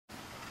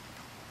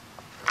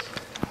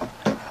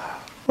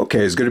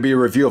Okay, it's going to be a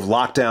review of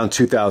Lockdown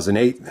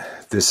 2008.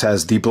 This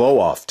has the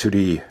blow-off to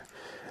the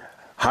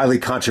highly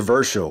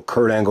controversial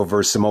Kurt Angle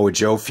versus Samoa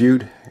Joe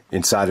feud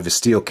inside of a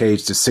steel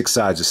cage, the 6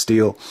 sides of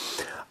steel.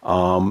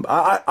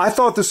 I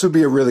thought this would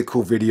be a really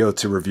cool video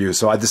to review,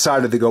 so I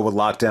decided to go with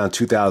Lockdown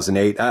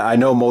 2008. I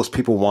know most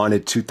people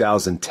wanted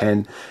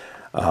 2010.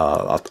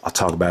 I'll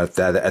talk about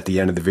that at the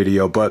end of the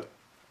video, but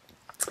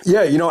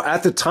yeah, you know,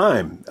 at the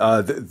time,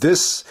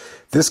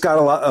 this got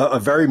a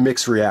very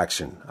mixed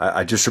reaction.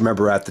 I just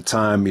remember at the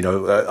time, you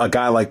know, a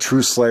guy like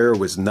True Slayer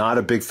was not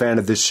a big fan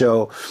of this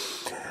show.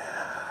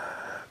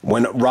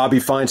 When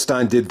Robbie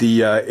Feinstein did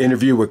the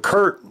interview with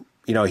Kurt,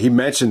 you know, he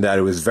mentioned that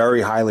it was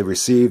very highly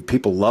received.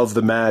 People loved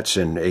the match,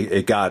 and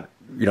it got,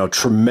 you know,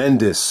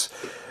 tremendously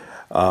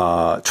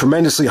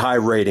high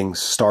ratings,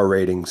 star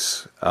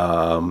ratings.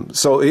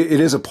 So it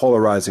is a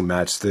polarizing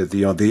match. The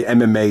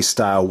MMA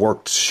style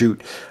worked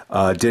shoot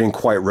didn't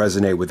quite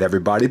resonate with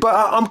everybody, but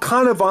I'm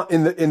kind of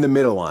in the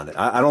middle on it.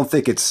 I don't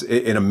think it's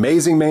an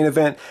amazing main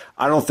event.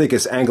 I don't think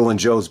it's Angle and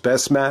Joe's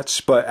best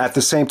match, but at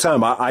the same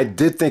time, I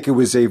did think it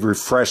was a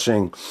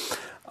refreshing,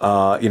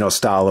 you know,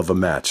 style of a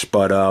match.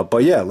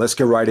 But yeah, let's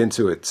get right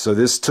into it. So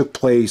this took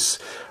place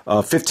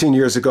 15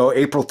 years ago,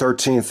 April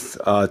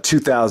 13th,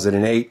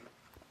 2008.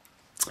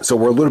 So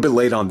we're a little bit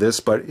late on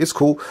this, but it's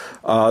cool.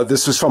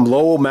 This was from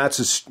Lowell,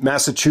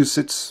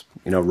 Massachusetts,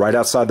 you know, right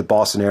outside the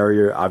Boston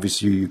area.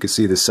 Obviously, you can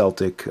see the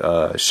Celtic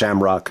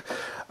Shamrock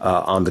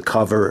on the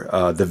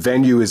cover. The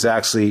venue is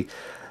actually,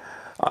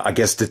 I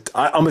guess,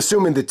 I'm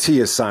assuming the T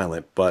is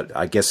silent, but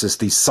I guess it's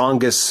the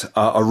Sonjay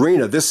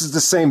Arena. This is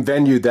the same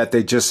venue that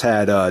they just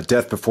had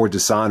Death Before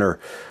Dishonor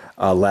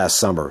last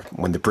summer,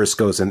 when the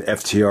Briscoes and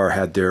FTR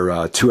had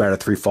their 2 out of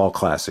 3 Fall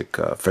Classic.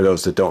 For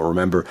those that don't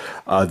remember,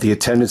 the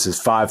attendance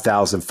is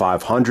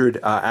 5,500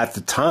 at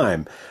the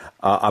time.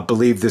 I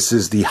believe this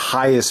is the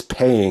highest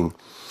paying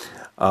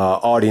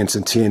audience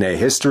in TNA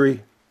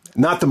history.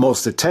 Not the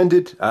most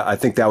attended. I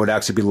think that would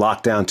actually be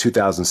Lockdown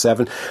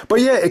 2007.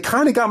 But yeah, it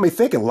kind of got me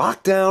thinking.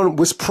 Lockdown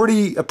was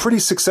a pretty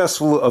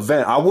successful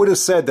event. I would have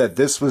said that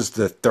this was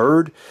the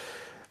third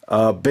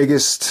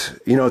biggest,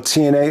 you know,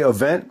 TNA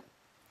event.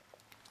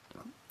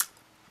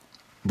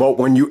 But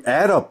when you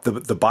add up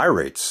the buy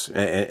rates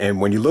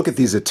and when you look at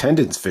these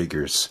attendance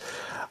figures,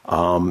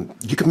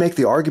 you can make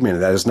the argument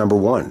that is number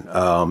one.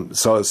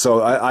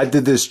 So I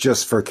did this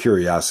just for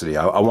curiosity.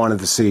 I wanted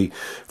to see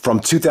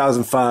from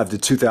 2005 to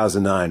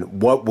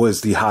 2009, what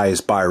was the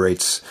highest buy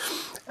rates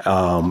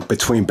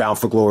between Bound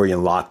for Glory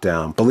and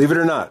Lockdown. Believe it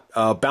or not,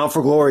 Bound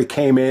for Glory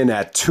came in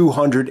at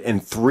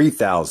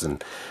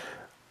 203,000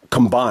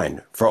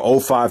 combined for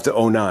 05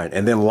 to 09.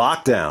 And then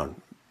Lockdown,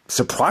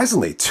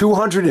 surprisingly,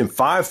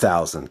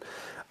 205,000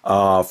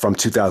 from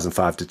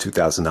 2005 to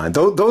 2009.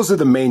 Those are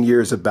the main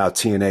years about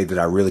TNA that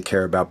I really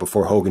care about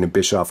before Hogan and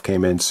Bischoff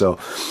came in. So,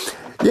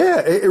 yeah,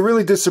 it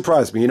really did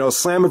surprise me. You know,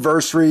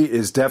 Slammiversary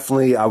is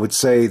definitely, I would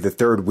say, the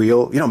third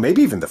wheel. You know,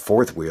 maybe even the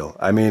fourth wheel.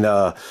 I mean,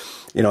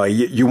 you know,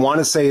 you want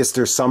to say it's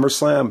their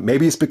SummerSlam.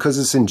 Maybe it's because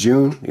it's in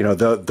June. You know,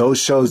 those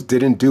shows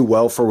didn't do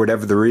well for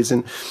whatever the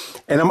reason.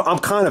 And I'm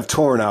kind of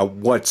torn out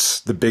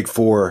what's the big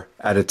four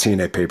out of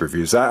TNA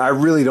pay-per-views. I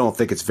really don't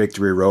think it's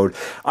Victory Road.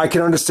 I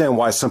can understand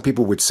why some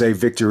people would say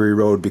Victory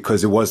Road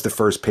because it was the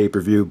first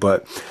pay-per-view,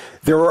 but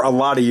there were a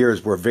lot of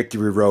years where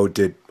Victory Road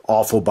did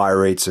awful buy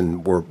rates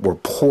and were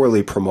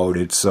poorly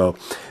promoted. So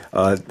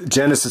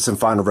Genesis and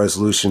Final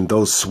Resolution,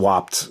 those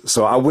swapped.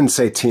 So I wouldn't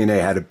say TNA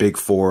had a big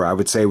four. I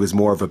would say it was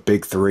more of a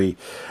big three.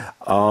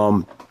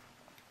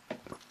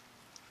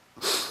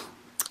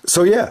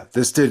 So yeah,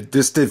 this did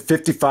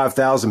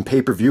 55,000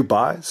 pay-per-view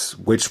buys,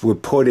 which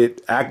would put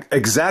it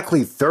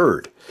exactly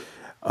third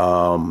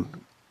as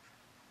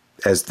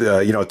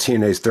the, you know,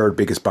 TNA's third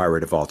biggest buy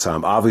rate of all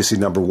time. Obviously,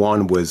 number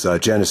one was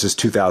Genesis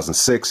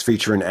 2006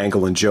 featuring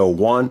Angle and Joe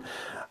 1.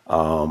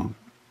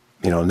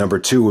 You know, number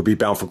two would be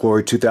Bound for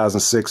Glory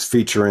 2006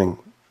 featuring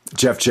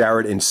Jeff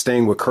Jarrett and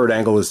Sting with Kurt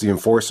Angle as the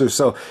enforcer.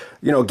 So,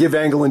 you know, give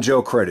Angle and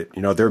Joe credit.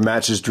 You know, their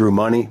matches drew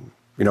money,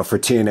 you know, for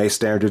TNA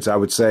standards, I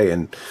would say,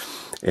 and,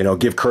 you know,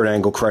 give Kurt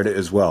Angle credit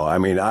as well. I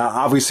mean,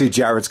 obviously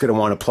Jarrett's going to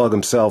want to plug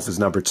himself as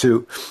number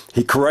two.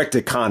 He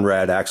corrected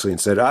Conrad, actually,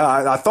 and said,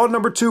 I thought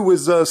number two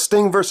was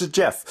Sting versus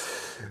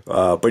Jeff.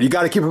 But you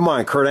got to keep in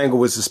mind, Kurt Angle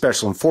was the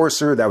special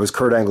enforcer. That was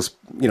Kurt Angle's,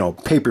 you know,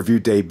 pay-per-view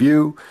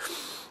debut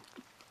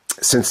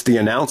since the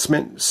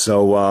announcement.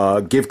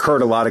 So give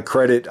Kurt a lot of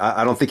credit.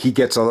 I don't think he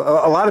gets a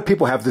lot of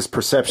people have this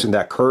perception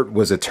that Kurt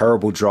was a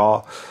terrible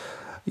draw.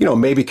 You know,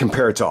 maybe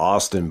compared to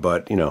Austin,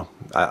 but, you know,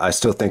 I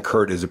still think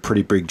Kurt is a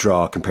pretty big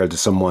draw compared to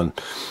someone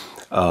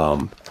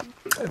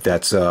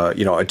that's,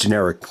 you know, a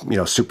generic, you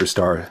know,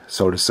 superstar,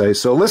 so to say.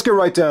 So let's get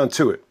right down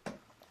to it.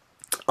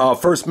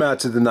 First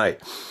match of the night.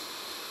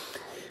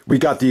 We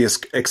got the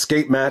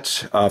XScape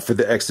match for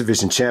the X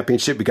Division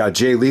Championship. We got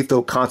Jay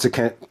Lethal,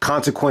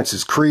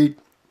 Conequences Creed,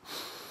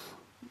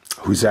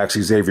 who's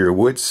actually Xavier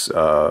Woods,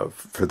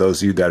 for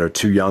those of you that are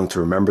too young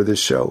to remember this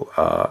show.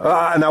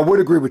 And I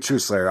would agree with True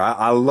Slayer.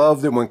 I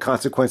loved it when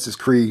Conequences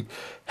Creed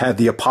had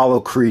the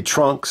Apollo Creed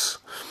trunks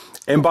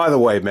And by the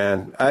way,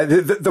 man,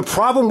 the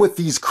problem with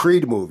these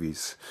Creed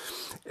movies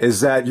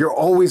is that you're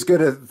always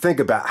going to think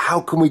about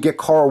how can we get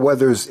Carl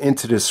Weathers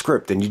into the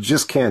script, and you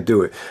just can't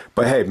do it.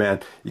 But hey,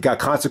 man, you got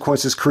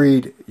Consequences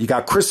Creed. You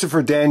got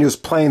Christopher Daniels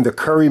playing the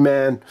Curry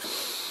Man.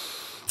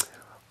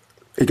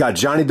 You got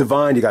Johnny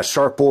Devine, you got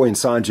Shark Boy and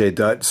Sonjay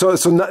Dutt. So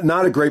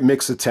not a great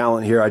mix of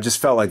talent here. I just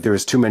felt like there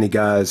was too many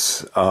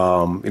guys,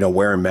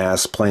 wearing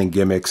masks, playing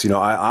gimmicks.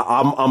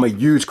 I'm a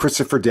huge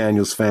Christopher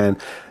Daniels fan.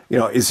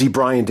 Is he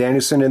Bryan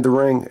Danielson in the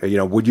ring?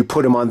 Would you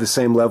put him on the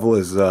same level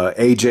as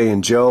AJ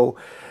and Joe?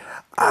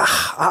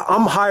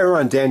 I'm higher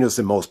on Daniels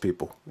than most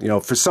people.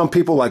 For some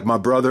people like my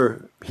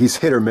brother, he's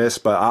hit or miss,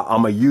 but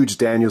I'm a huge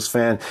Daniels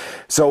fan.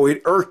 So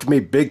it irked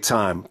me big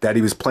time that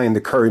he was playing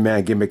the Curry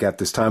Man gimmick at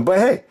this time. But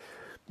hey,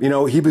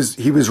 he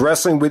was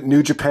wrestling with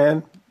New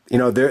Japan.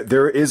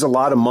 There is a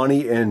lot of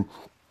money in,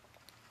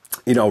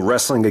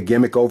 wrestling a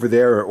gimmick over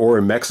there or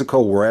in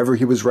Mexico, wherever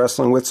he was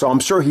wrestling with. So I'm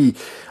sure he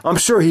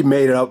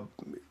made it up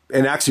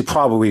and actually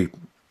probably,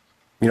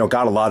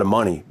 got a lot of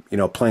money,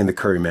 playing the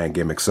Curry Man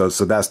gimmick. So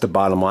that's the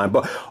bottom line.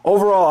 But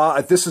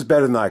overall, this is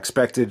better than I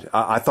expected.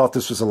 I thought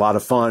this was a lot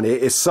of fun.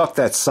 It sucked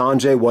that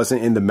Sonjay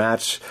wasn't in the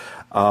match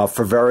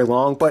for very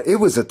long, but it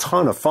was a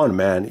ton of fun,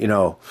 man.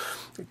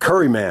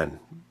 Curry Man.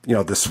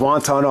 The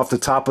swanton off the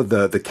top of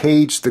the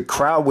cage, the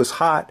crowd was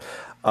hot.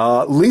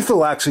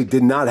 Lethal actually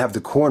did not have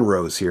the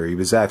cornrows here. He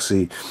was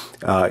actually,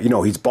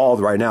 he's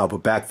bald right now,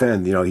 but back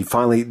then, he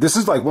finally, this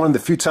is like one of the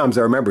few times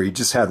I remember he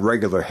just had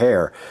regular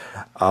hair.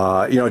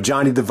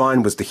 Johnny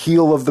Devine was the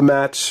heel of the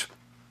match.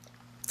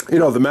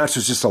 The match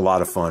was just a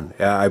lot of fun.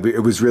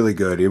 It was really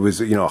good. It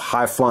was,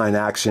 high flying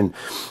action.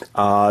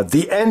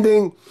 The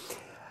ending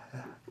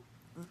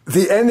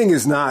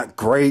is not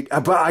great,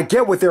 but I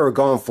get what they were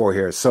going for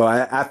here. So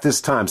at this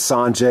time,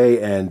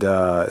 Sonjay and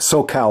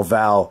SoCal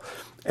Val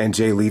and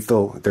Jay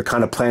Lethal, they're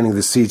kind of planting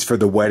the seeds for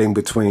the wedding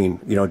between,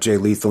 Jay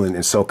Lethal and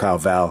SoCal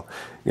Val.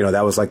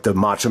 That was like the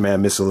Macho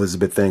Man Miss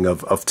Elizabeth thing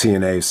of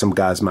TNA. Some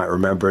guys might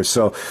remember.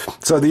 So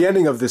the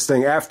ending of this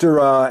thing,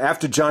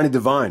 after Johnny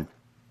Devine,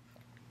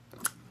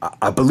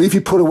 I believe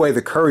he put away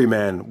the Curry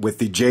Man with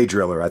the J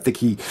Driller. I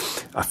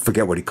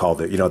forget what he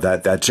called it.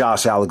 That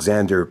Josh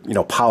Alexander,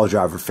 pile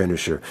driver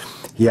finisher.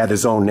 He had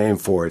his own name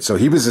for it. So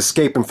he was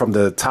escaping from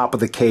the top of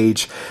the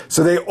cage.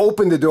 So they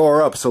opened the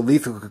door up so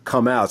Lethal could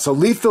come out. So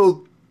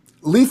Lethal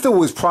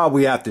was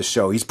probably at this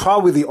show. He's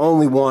probably the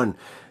only one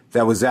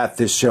that was at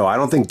this show. I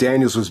don't think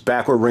Daniels was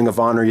back with Ring of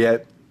Honor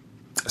yet.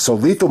 So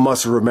Lethal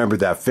must have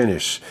remembered that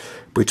finish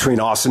between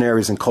Austin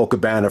Aries and Colt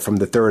Cabana from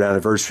the 3rd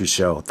anniversary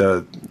show,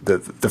 the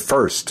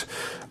first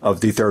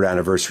of the 3rd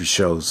anniversary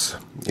shows.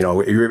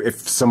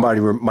 If somebody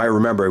might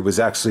remember, it was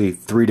actually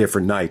 3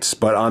 different nights.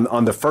 But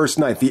on the first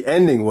night, the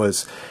ending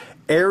was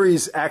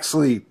Aries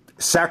actually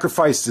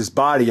sacrificed his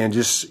body and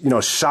just,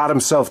 shot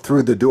himself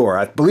through the door.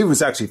 I believe it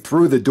was actually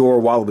through the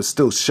door while it was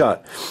still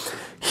shut.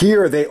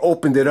 Here, they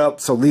opened it up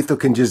so Lethal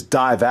can just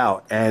dive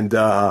out. And,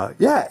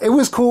 yeah, it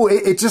was cool.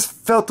 It just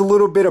felt a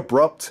little bit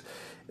abrupt.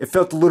 It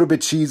felt a little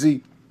bit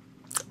cheesy.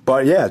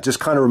 But, yeah, it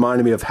just kind of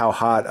reminded me of how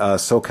hot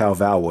SoCal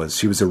Val was.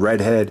 She was a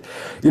redhead.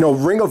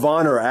 Ring of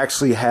Honor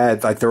actually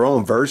had, like, their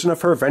own version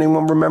of her, if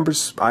anyone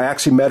remembers. I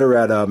actually met her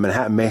at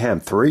Manhattan Mayhem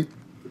 3.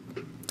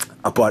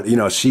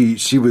 But,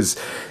 she was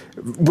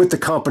with the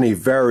company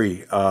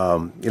very,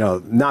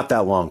 not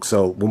that long.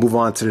 So we'll move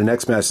on to the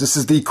next match. This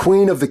is the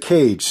Queen of the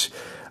Cage.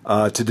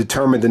 To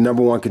determine the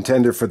 #1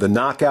 contender for the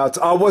knockouts.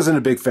 I wasn't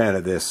a big fan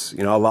of this.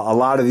 A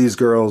lot of these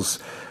girls,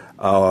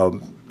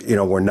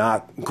 were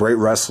not great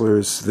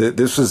wrestlers.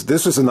 This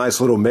was a nice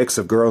little mix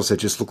of girls that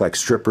just look like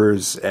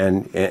strippers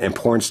and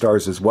porn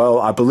stars as well.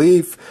 I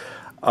believe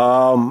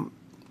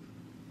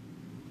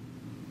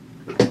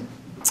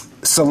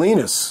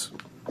Salinas,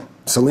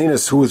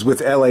 who was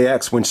with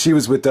LAX when she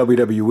was with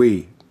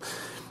WWE.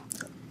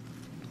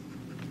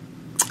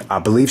 I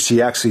believe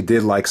she actually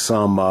did like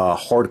some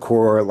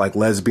hardcore, like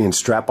lesbian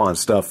strap-on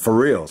stuff for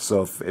real.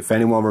 So if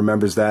anyone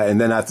remembers that, and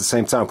then at the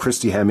same time,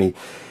 Christy Hemme,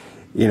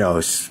 a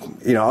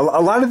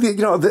lot of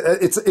the,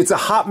 it's a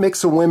hot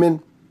mix of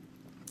women.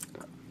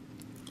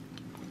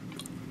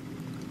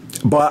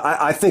 But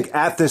I think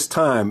at this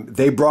time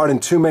they brought in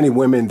too many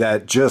women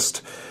that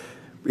just,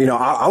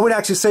 I would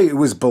actually say it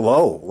was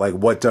below like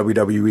what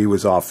WWE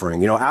was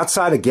offering.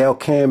 Outside of Gail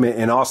Kim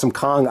and Awesome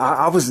Kong,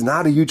 I was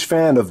not a huge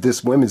fan of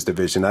this women's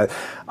division.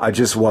 I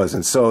just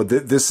wasn't. So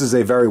this is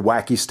a very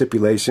wacky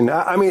stipulation.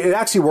 I mean, it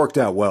actually worked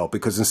out well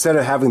because instead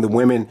of having the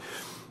women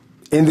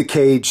in the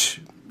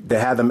cage, they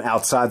had them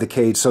outside the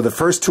cage. So the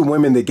first 2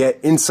 women that get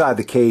inside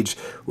the cage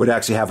would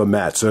actually have a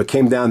match. So it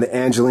came down to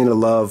Angelina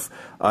Love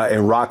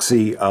and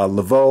Roxxi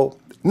Laveaux.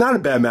 Not a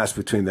bad match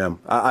between them.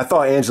 I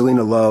thought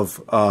Angelina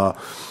Love,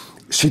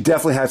 she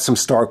definitely had some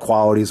star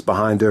qualities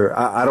behind her.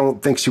 I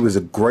don't think she was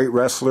a great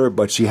wrestler,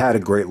 but she had a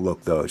great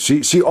look, though.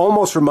 She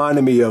almost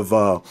reminded me of,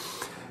 I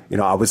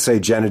would say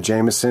Jenna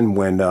Jameson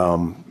when,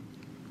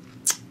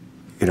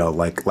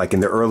 like in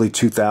the early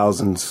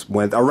 2000s,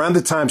 when around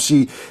the time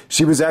she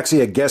was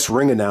actually a guest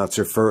ring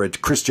announcer for a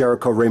Chris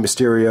Jericho, Rey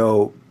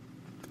Mysterio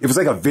it was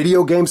like a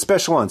video game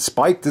special on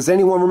Spike. Does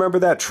anyone remember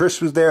that?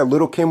 Trish was there,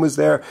 Little Kim was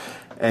there,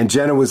 and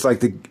Jenna was like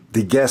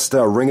the guest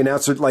ring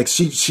announcer. Like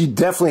she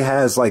definitely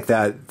has like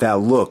that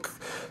look.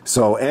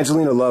 So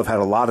Angelina Love had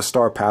a lot of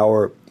star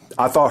power.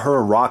 I thought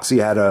her and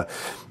Roxxi had a,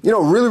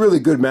 really, really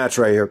good match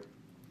right here,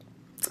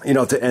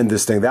 to end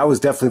this thing. That was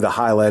definitely the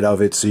highlight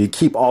of it. So you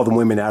keep all the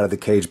women out of the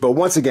cage. But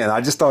once again,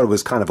 I just thought it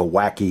was kind of a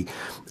wacky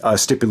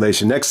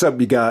stipulation. Next up,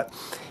 you got,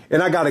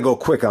 and I got to go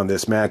quick on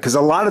this, man, because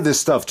a lot of this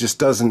stuff just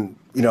doesn't,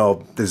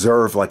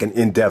 deserve like an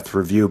in-depth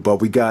review. But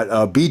we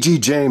got B.G.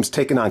 James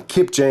taking on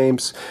Kip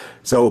James.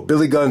 So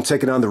Billy Gunn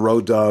taking on the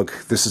Road Dogg.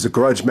 This is a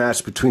grudge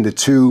match between the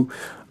two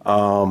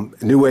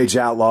New Age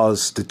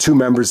Outlaws, the two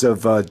members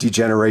of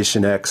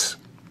D-Generation X.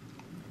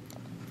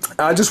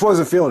 I just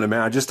wasn't feeling it,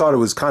 man. I just thought it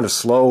was kind of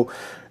slow,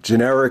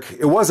 generic.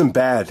 It wasn't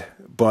bad,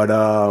 but,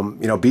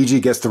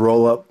 BG gets the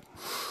roll up.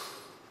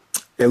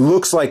 It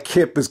looks like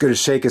Kip is going to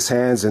shake his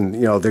hands and,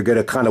 they're going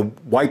to kind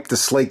of wipe the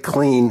slate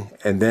clean.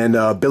 And then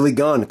Billy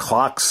Gunn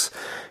clocks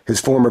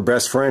his former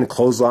best friend,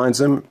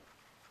 clotheslines him.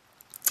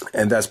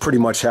 And that's pretty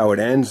much how it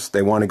ends.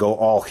 They want to go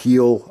all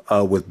heel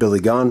with Billy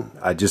Gunn.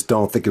 I just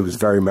don't think it was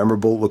very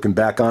memorable looking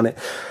back on it.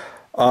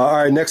 All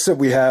right, next up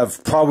we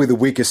have probably the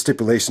weakest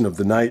stipulation of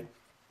the night.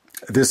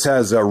 This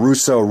has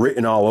Russo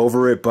written all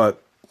over it,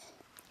 but,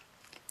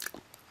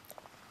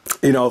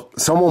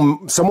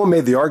 someone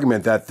made the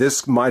argument that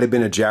this might have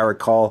been a Jarrett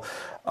call.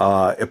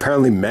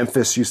 Apparently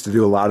Memphis used to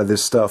do a lot of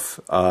this stuff.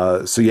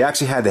 So you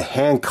actually had to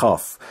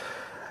handcuff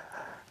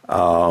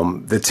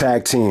the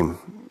tag team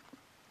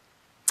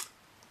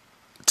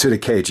to the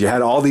cage. You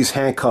had all these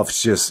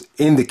handcuffs just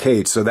in the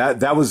cage. So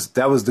that was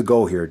the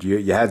goal here.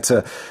 You had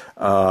to,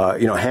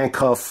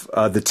 handcuff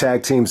the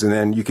tag teams, and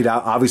then you could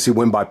obviously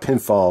win by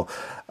pinfall,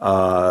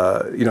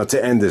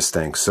 to end this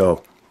thing.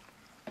 So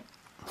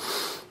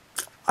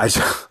I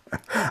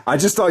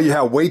just thought you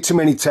had way too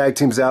many tag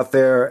teams out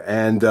there.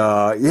 And,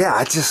 I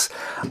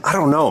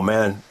don't know,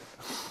 man.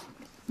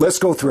 Let's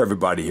go through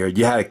everybody here.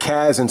 You had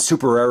Kaz and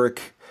Super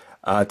Eric,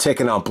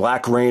 taking on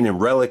Black Rain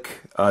and Rellik,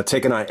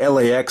 taking on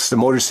LAX, the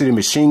Motor City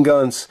Machine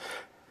Guns.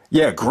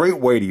 Yeah, great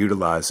way to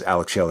utilize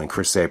Alex Shelley and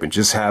Chris Sabin.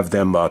 Just have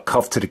them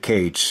cuffed to the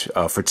cage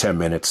for 10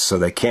 minutes so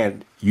they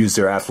can't use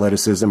their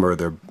athleticism or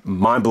their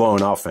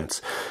mind-blowing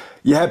offense.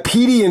 You had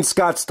Petey and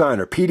Scott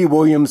Steiner. Petey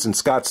Williams and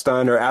Scott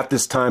Steiner. At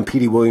this time,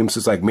 Petey Williams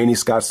was like mini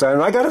Scott Steiner.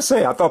 And I got to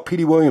say, I thought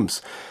Petey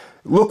Williams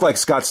looked like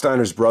Scott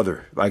Steiner's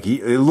brother. Like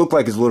it looked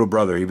like his little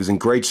brother. He was in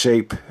great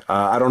shape.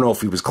 I don't know if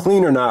he was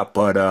clean or not,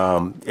 but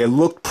it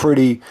looked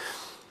pretty.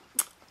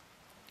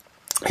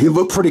 He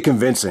looked pretty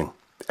convincing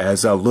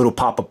as a little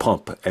Papa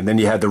Pump. And then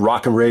you had the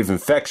Rock and Rave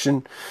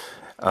Infection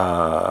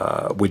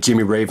with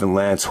Jimmy Rave and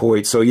Lance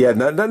Hoyt. So yeah,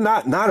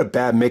 not a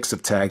bad mix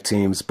of tag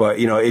teams, but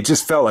it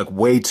just felt like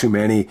way too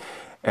many.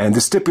 And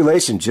the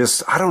stipulation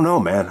just, I don't know,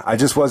 man. I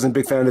just wasn't a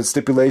big fan of the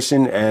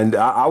stipulation. And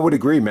I would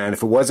agree, man.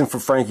 If it wasn't for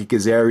Frankie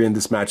Kazarian,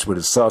 this match would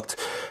have sucked.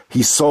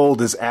 He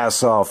sold his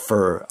ass off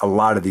for a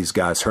lot of these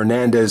guys.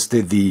 Hernandez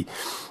did the,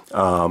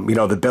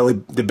 the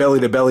belly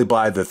to belly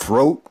by the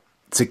throat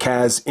to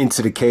Kaz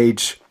into the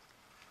cage.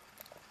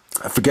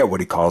 I forget what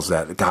he calls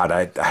that. God,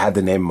 I had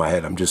the name in my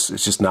head. it's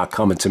just not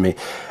coming to me.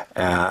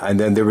 And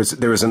then there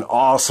was an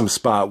awesome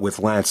spot with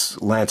Lance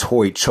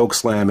Hoyt choke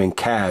slamming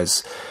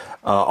Kaz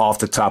off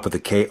the top of the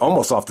cage,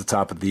 almost off the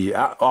top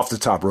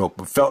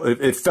rope.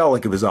 It felt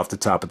like it was off the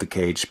top of the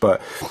cage,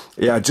 but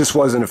yeah, I just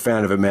wasn't a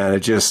fan of it, man. It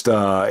just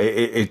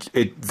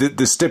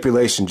the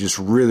stipulation just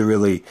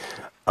really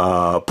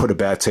put a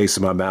bad taste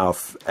in my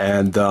mouth.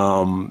 And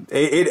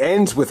it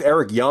ends with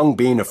Eric Young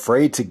being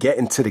afraid to get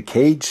into the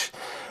cage.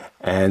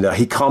 And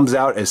he comes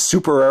out as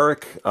Super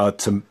Eric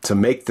to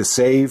make the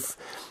save,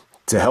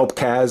 to help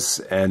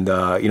Kaz. And,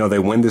 they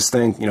win this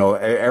thing.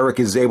 Eric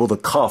is able to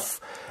cuff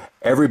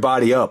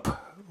everybody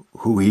up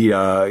who he,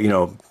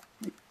 after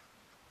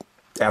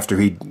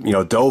he,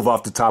 dove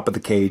off the top of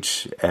the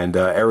cage. And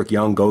Eric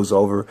Young goes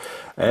over.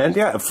 And,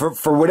 yeah,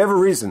 for whatever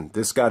reason,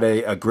 this got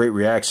a great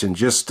reaction. It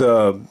just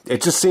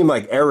seemed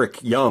like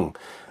Eric Young,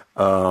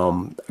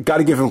 got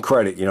to give him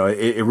credit.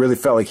 It really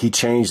felt like he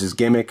changed his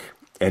gimmick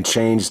and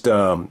changed,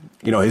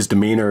 his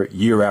demeanor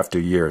year after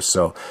year.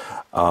 So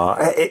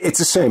it's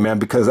a shame, man,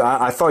 because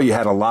I thought you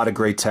had a lot of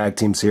great tag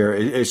teams here.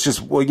 It's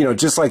just,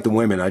 just like the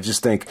women, I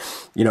just think,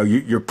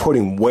 you're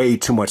putting way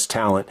too much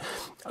talent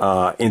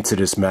into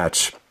this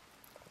match.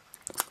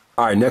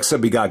 All right, next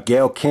up, we got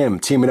Gail Kim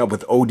teaming up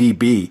with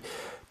ODB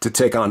to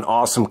take on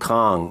Awesome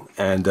Kong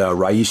and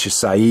Raisha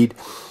Saeed.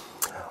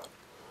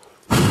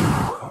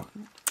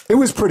 It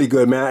was pretty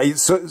good, man.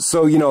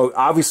 So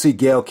obviously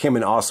Gail Kim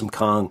and Awesome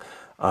Kong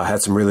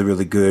had some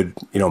really good,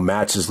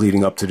 matches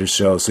leading up to the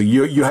show. So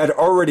you had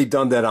already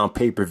done that on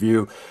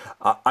pay-per-view.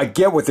 I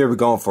get what they were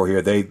going for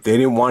here. They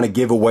didn't want to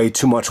give away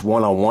too much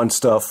one-on-one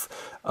stuff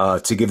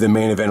to give the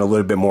main event a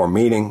little bit more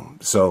meaning.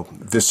 So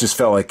this just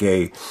felt like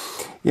it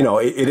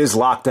is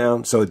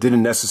Lockdown, so it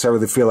didn't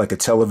necessarily feel like a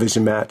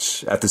television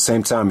match. At the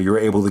same time, you were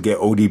able to get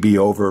ODB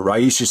over.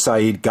 Raisha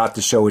Saeed got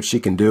to show what she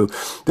can do.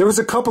 There was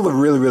a couple of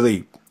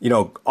really You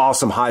know,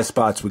 awesome high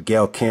spots with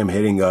Gail Kim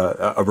hitting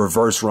a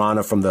reverse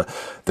Rana from the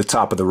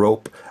top of the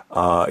rope.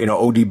 You know,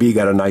 ODB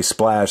got a nice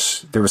splash.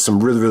 There were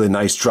some really, really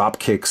nice drop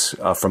kicks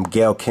from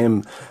Gail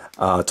Kim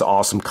to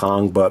Awesome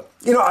Kong. But,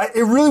 you know,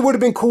 it really would have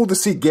been cool to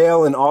see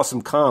Gail and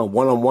Awesome Kong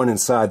one-on-one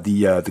inside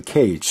the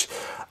cage.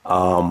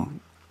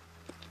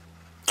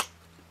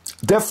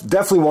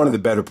 Definitely one of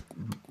the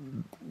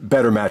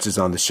better matches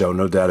on the show,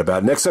 no doubt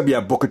about it. Next up, you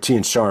have Booker T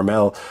and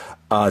Sharmell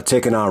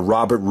taking on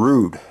Robert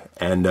Roode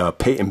and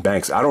Peyton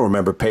Banks. I don't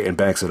remember Peyton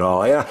Banks at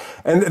all. Yeah,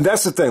 and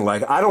that's the thing.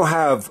 Like, I don't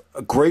have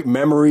great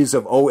memories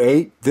of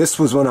 '08. This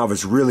was when I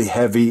was really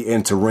heavy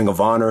into Ring of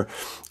Honor.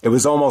 It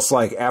was almost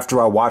like after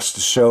I watched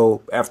the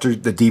show, after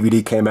the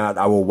DVD came out,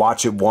 I will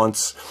watch it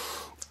once,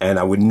 and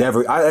I would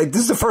never.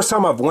 This is the first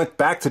time I've went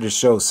back to the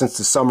show since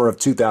the summer of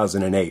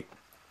 2008.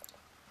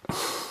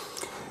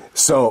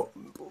 So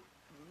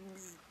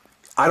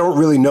I don't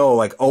really know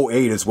like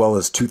 '08 as well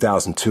as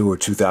 2002 or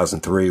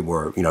 2003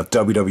 where, you know,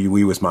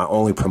 WWE was my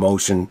only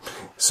promotion.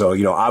 So,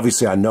 you know,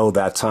 obviously I know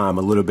that time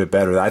a little bit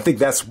better. I think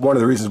that's one of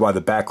the reasons why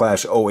the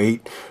Backlash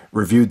 '08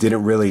 review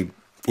didn't really,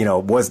 you know,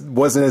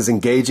 wasn't as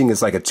engaging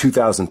as like a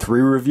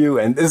 2003 review.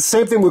 And the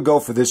same thing would go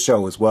for this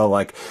show as well.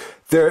 Like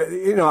there,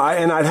 you know,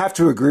 and I'd have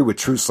to agree with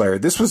True Slayer.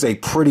 This was a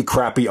pretty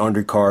crappy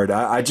undercard.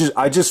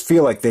 I just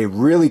feel like they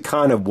really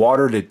kind of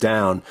watered it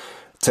down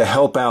to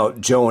help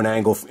out Joe and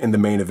Angle in the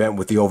main event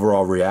with the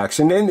overall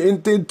reaction.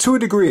 And to a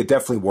degree, it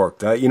definitely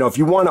worked. You know, if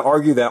you want to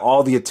argue that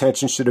all the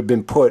attention should have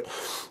been put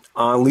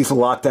on Lethal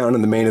Lockdown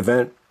in the main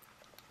event,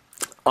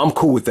 I'm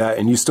cool with that.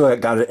 And you still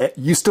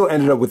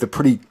ended up with a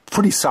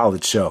pretty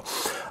solid show.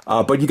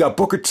 But you got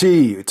Booker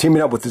T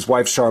teaming up with his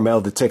wife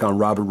Sharmell to take on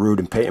Robert Roode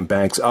and Peyton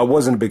Banks. I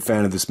wasn't a big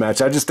fan of this match.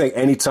 I just think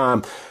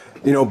anytime,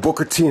 you know,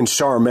 Booker T and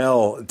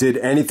Sharmell did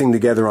anything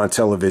together on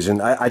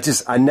television,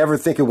 I never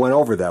think it went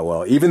over that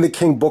well. Even the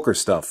King Booker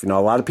stuff, you know,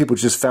 a lot of people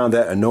just found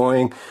that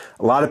annoying.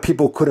 A lot of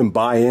people couldn't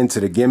buy into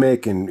the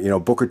gimmick and, you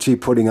know, Booker T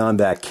putting on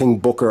that King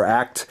Booker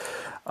act.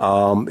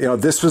 You know,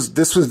 this was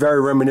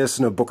very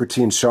reminiscent of Booker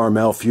T and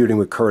Sharmell feuding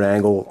with Kurt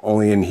Angle.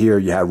 Only in here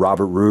you had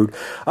Robert Roode.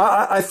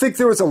 I think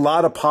there was a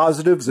lot of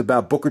positives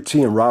about Booker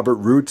T and Robert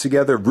Roode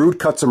together. Roode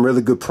cut some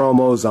really good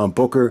promos on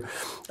Booker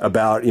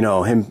about, you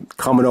know, him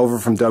coming over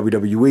from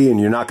WWE,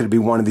 and you're not going to be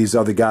one of these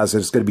other guys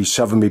that's going to be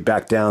shoving me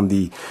back down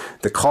the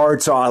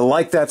card. So I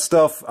like that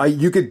stuff.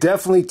 You could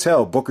definitely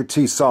tell Booker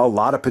T saw a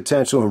lot of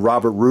potential in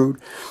Robert Roode,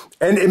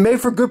 and it made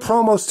for good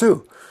promos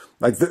too.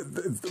 Like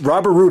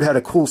Robert Roode had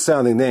a cool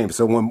sounding name,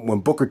 so when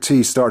Booker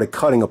T started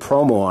cutting a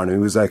promo on him, he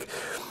was like,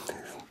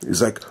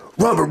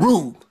 Robert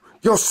Roode,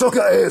 your sucker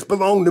ass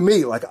belong to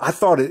me. Like I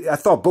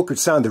thought Booker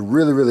sounded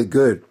really, really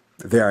good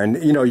there,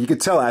 and you know, you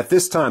could tell at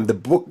this time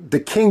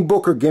the King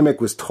Booker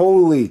gimmick was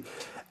totally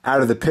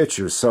out of the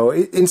picture. So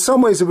in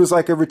some ways, it was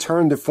like a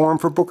return to form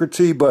for Booker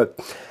T, but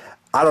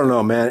I don't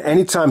know, man.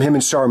 Anytime him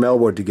and Sharmell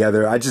were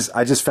together, I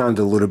just found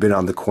it a little bit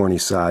on the corny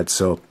side.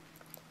 So,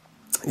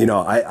 you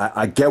know,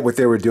 I get what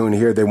they were doing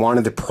here. They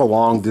wanted to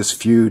prolong this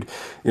feud.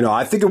 You know,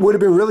 I think it would have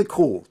been really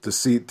cool to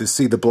see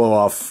the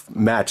blow-off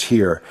match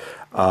here.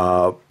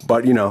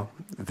 But, you know,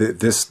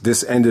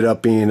 this ended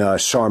up being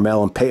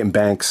Sharmell and Peyton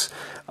Banks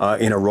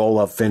in a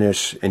roll-up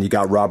finish, and you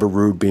got Robert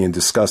Roode being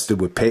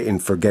disgusted with Peyton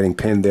for getting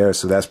pinned there.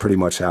 So that's pretty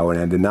much how it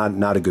ended.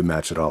 Not a good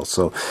match at all.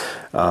 So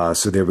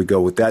there we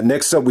go with that.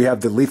 Next up, we have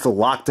the Lethal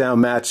Lockdown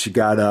match. We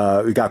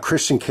got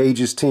Christian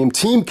Cage's team,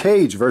 Team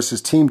Cage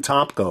versus Team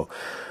Tomko.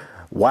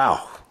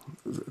 Wow.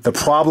 The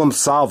problem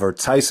solver,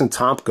 Tyson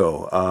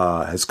Tomko,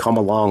 has come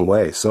a long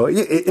way. So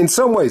in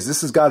some ways,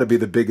 this has got to be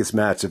the biggest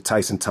match of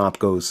Tyson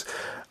Tomko's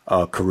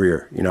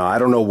career. You know, I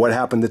don't know what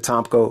happened to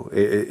Tomko.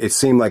 It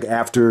seemed like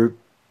after,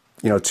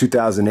 you know,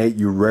 2008,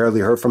 you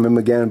rarely heard from him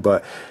again,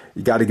 but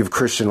you got to give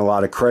Christian a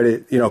lot of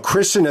credit. You know,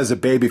 Christian as a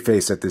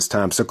babyface at this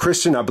time. So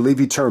Christian, I believe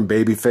he turned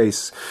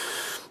babyface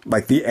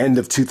like the end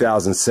of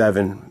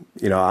 2007.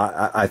 You know,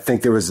 I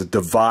think there was a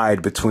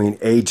divide between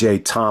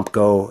AJ,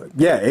 Tomko.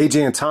 Yeah,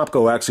 AJ and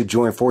Tomko actually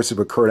joined forces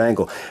with Kurt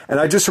Angle. And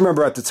I just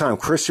remember at the time,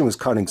 Christian was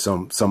cutting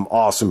some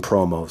awesome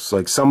promos.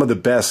 Like some of the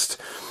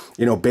best,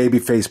 you know,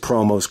 babyface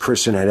promos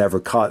Christian had ever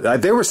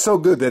cut. They were so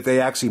good that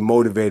they actually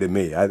motivated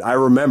me. I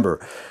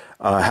remember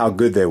how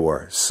good they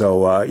were.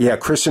 So, yeah,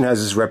 Christian has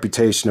his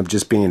reputation of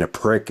just being a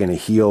prick and a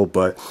heel,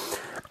 but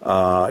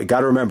you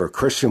got to remember,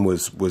 Christian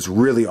was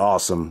really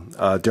awesome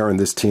during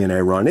this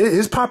TNA run.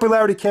 His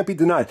popularity can't be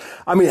denied.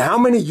 I mean, how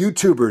many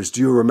YouTubers do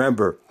you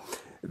remember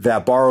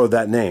that borrowed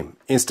that name?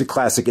 Instant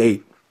Classic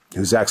 8,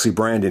 who's actually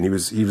Brandon. He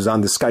was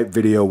on the Skype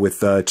video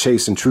with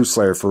Chase and True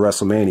Slayer for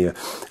WrestleMania.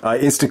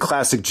 Instant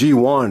Classic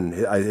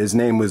G1, his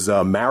name was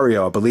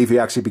Mario. I believe he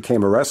actually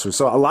became a wrestler.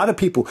 So a lot of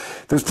people,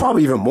 there's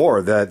probably even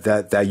more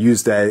that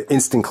used that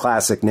Instant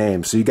Classic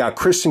name. So you got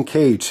Christian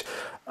Cage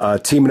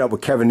teaming up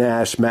with Kevin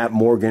Nash, Matt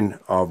Morgan,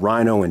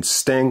 Rhino, and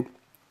Sting.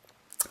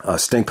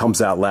 Sting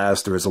comes out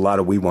last. There is a lot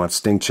of "We Want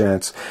Sting"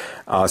 chants.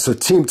 So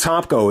Team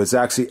Tomko is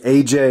actually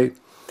AJ,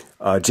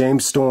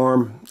 James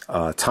Storm,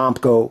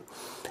 Tomko,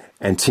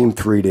 and Team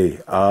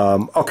 3D.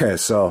 Okay,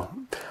 so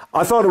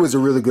I thought it was a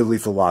really good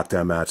Lethal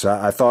Lockdown match.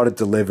 I thought it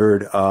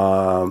delivered.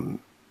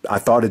 I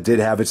thought it did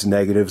have its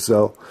negatives,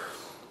 though.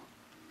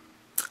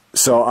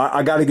 So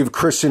I got to give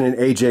Christian and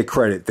AJ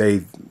credit.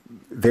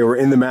 They were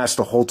in the match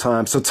the whole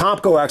time. So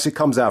Tomko actually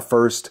comes out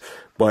first,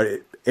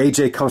 but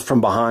AJ comes from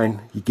behind.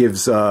 He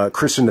gives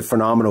Christian the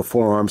phenomenal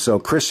forearm. So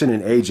Christian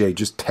and AJ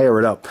just tear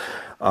it up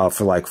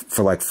for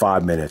like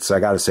 5 minutes.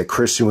 I got to say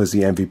Christian was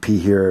the MVP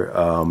here.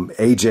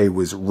 AJ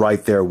was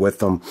right there with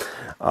them.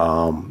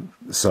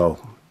 So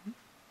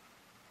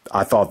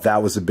I thought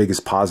that was the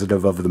biggest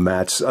positive of the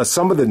match.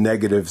 Some of the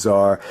negatives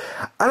are,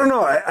 I don't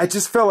know, I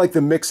just felt like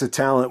the mix of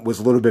talent was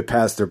a little bit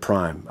past their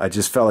prime. I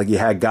just felt like you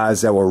had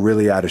guys that were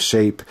really out of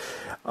shape.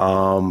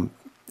 You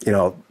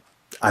know,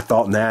 I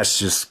thought Nash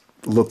just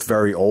looked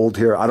very old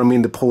here. I don't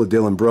mean to pull a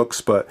Dylan Brooks,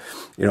 but,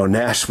 you know,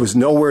 Nash was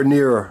nowhere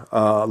near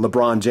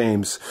LeBron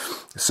James.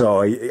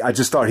 So I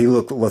just thought he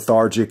looked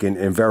lethargic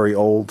and very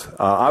old.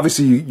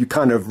 Obviously, you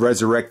kind of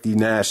resurrect the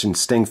Nash and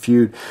Sting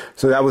feud.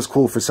 So that was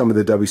cool for some of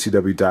the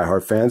WCW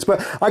diehard fans.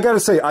 But I got to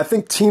say, I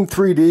think Team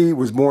 3D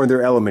was more in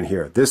their element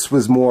here. This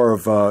was more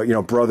of, you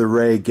know, Brother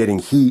Ray getting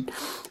heat.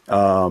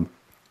 You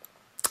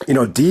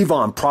know,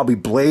 Devine probably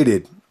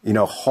bladed, you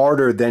know,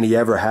 harder than he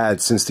ever had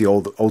since the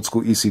old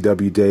school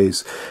ECW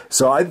days.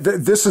 So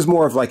this is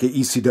more of like an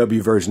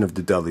ECW version of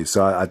the Dudleys.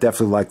 So I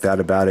definitely like that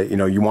about it. You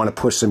know, you want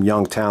to push some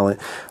young talent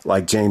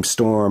like James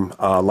Storm,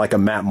 like a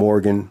Matt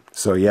Morgan.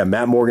 So yeah,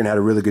 Matt Morgan had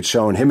a really good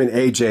show, and him and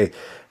AJ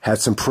had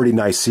some pretty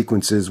nice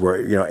sequences where,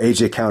 you know,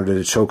 AJ countered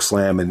a choke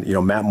slam, and, you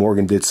know, Matt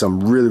Morgan did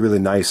some really, really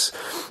nice,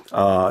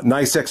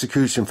 nice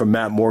execution from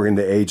Matt Morgan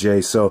to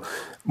AJ. So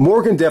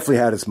Morgan definitely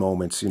had his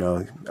moments, you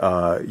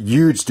know,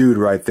 huge dude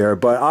right there.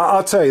 But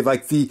I'll tell you,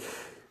 like, the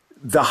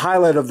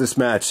highlight of this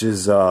match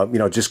is, you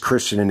know, just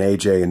Christian and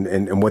AJ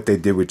and what they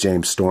did with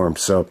James Storm.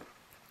 So,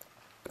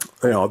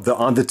 you know,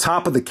 on the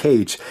top of the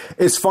cage,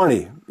 it's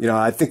funny, you know,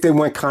 I think they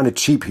went kind of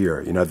cheap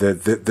here. You know,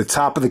 the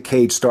top of the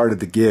cage started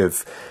to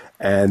give,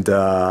 and,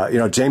 you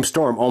know, James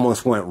Storm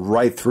almost went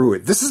right through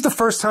it. This is the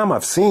first time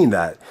I've seen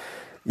that.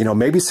 You know,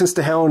 maybe since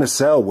the Hell in a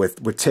Cell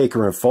with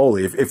Taker and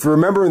Foley. If you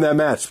remember in that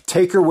match,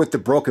 Taker with the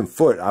broken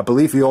foot, I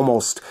believe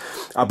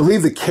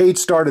the cage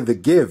started to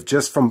give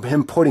just from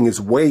him putting his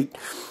weight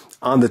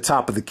on the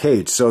top of the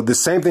cage. So the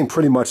same thing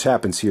pretty much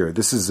happens here.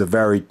 This is a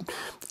very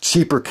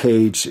cheaper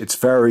cage. It's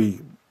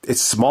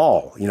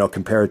small, you know,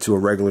 compared to a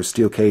regular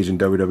steel cage in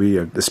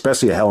WWE,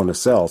 especially a Hell in a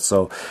Cell.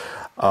 So,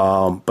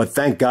 but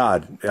thank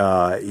God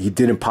he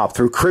didn't pop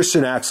through.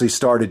 Christian actually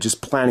started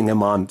just planting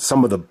him on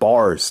some of the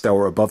bars that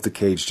were above the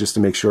cage just to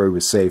make sure he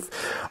was safe.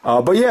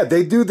 But yeah,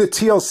 they do the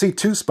TLC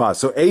 2 spot.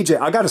 So AJ,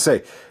 I got to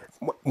say,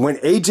 when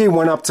AJ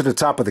went up to the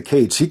top of the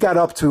cage, he got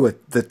up to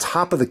the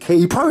top of the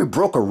cage. He probably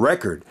broke a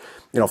record,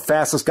 you know,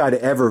 fastest guy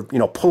to ever, you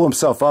know, pull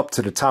himself up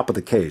to the top of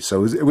the cage.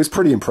 So it was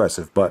pretty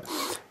impressive. But,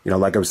 you know,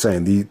 like I was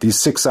saying, these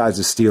 6 sides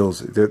of steels,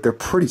 they're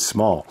pretty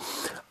small.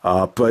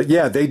 But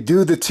yeah, they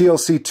do the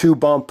TLC 2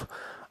 bump.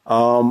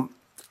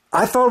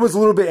 I thought it was a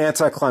little bit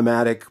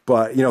anticlimactic,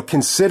 but, you know,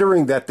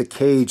 considering that the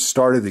cage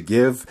started to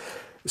give,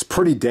 it's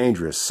pretty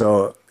dangerous.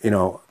 So, you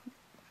know,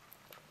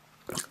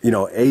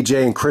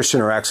 AJ and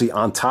Christian are actually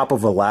on top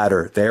of a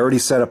ladder. They already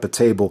set up a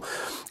table,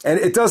 and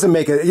it doesn't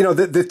make it, you know,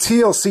 the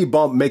TLC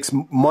bump makes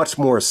much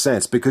more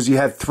sense because you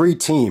had 3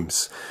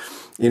 teams,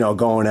 you know,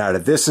 going at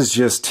it. This is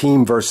just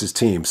team versus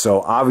team.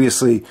 So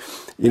obviously,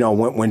 you know,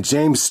 when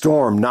James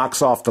Storm knocks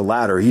off the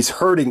ladder, he's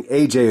hurting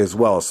AJ as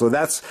well. So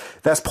that's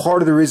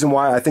part of the reason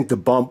why I think the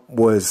bump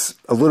was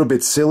a little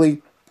bit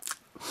silly.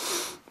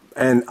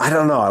 And I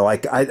don't know,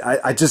 like,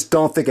 I just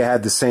don't think it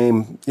had the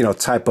same, you know,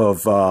 type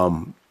of,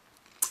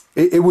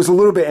 it was a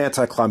little bit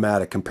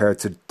anticlimactic compared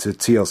to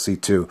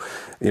TLC 2,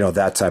 you know,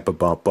 that type of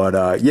bump.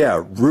 But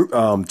yeah,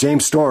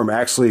 James Storm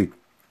actually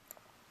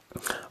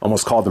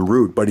almost called him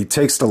rude, but he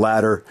takes the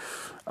ladder.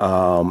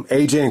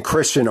 AJ and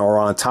Christian are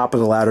on top of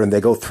the ladder, and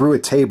they go through a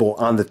table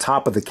on the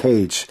top of the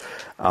cage.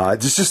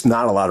 There's just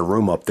not a lot of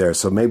room up there,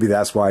 so maybe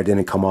that's why it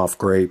didn't come off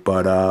great.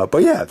 But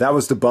yeah, that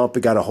was the bump.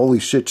 It got a holy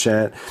shit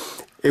chant.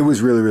 It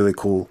was really, really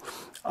cool.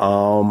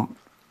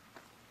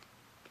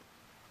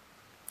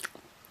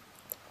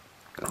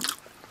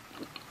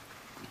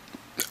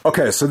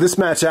 Okay, so this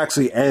match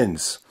actually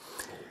ends.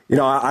 You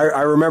know,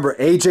 I remember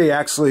AJ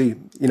actually,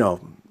 you know,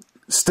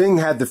 Sting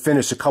had the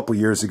finish a couple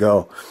years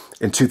ago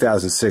in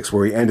 2006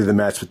 where he ended the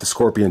match with the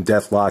Scorpion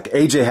Deathlock.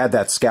 AJ had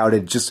that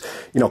scouted, just,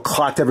 you know,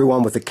 clocked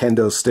everyone with a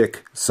kendo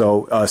stick.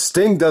 So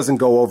Sting doesn't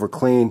go over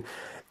clean.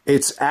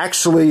 It's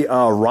actually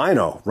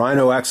Rhino.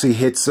 Rhino actually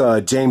hits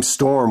James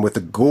Storm with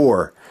a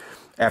gore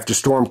after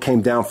Storm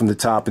came down from the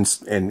top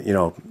and you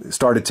know,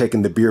 started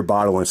taking the beer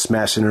bottle and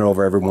smashing it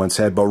over everyone's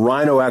head. But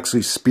Rhino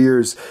actually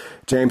spears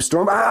James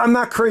Storm. I'm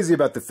not crazy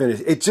about the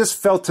finish. It just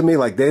felt to me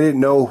like they didn't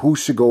know who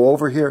should go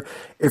over here.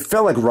 It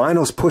felt like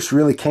Rhino's push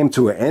really came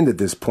to an end at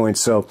this point.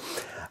 So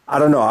I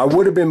don't know. I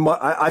would have been.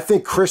 I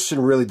think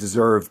Christian really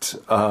deserved,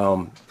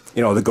 you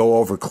know, to go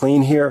over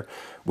clean here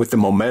with the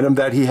momentum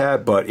that he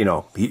had. But you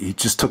know, he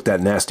just took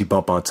that nasty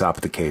bump on top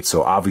of the cage.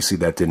 So obviously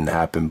that didn't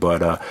happen.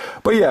 But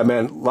yeah,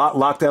 man,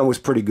 Lockdown was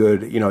pretty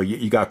good. You know,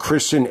 you got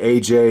Christian,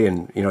 AJ,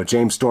 and you know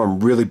James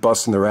Storm really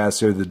busting their ass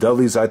here. The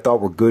Dudleys I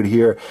thought were good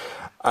here.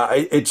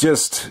 It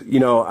just, you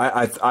know,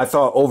 I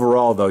thought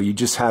overall, though, you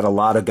just had a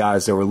lot of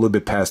guys that were a little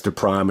bit past their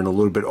prime and a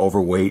little bit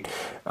overweight.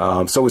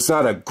 So it's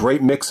not a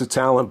great mix of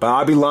talent, but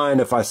I'd be lying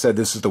if I said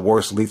this is the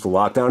worst Lethal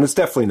Lockdown. It's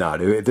definitely not.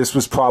 This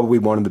was probably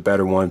one of the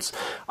better ones.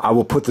 I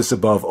will put this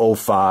above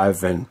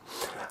 05, and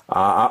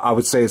I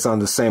would say it's on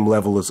the same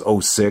level as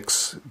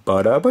 06.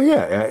 But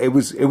yeah, it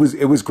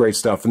was great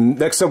stuff. And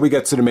next up, we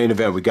get to the main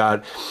event. We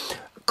got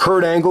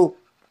Kurt Angle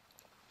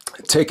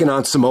taking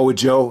on Samoa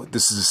Joe.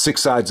 This is a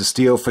 6 sides of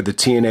steel for the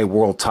TNA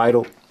World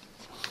Title.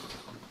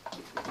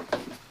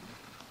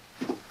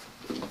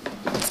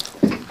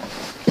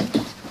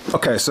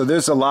 Okay, so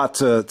there's a lot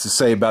to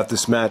say about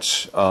this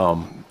match.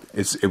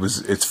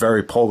 It's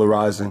very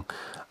polarizing.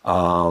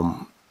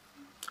 I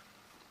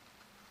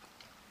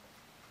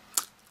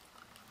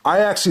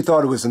actually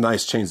thought it was a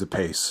nice change of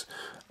pace.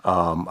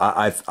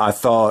 I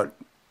thought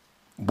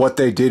what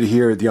they did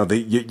here, you know,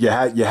 you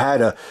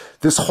had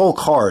this whole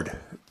card.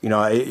 You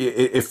know,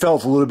 it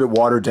felt a little bit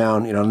watered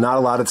down. You know, not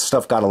a lot of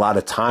stuff got a lot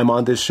of time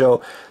on this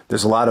show.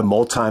 There's a lot of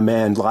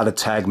multi-man, a lot of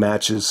tag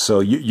matches. So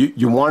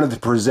you wanted to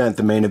present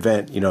the main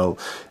event, you know,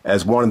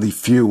 as one of the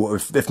few,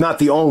 if not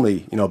the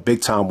only, you know,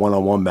 big-time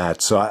one-on-one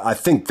match. So I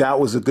think that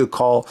was a good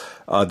call.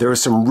 There were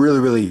some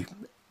really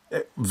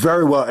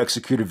very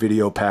well-executed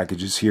video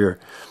packages here.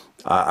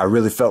 I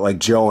really felt like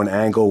Joe and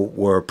Angle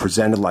were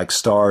presented like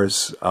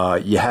stars.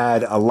 You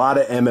had a lot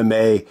of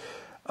MMA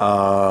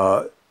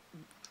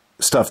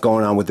stuff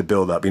going on with the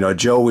build-up. You know,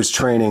 Joe was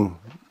training,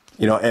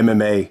 you know,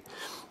 MMA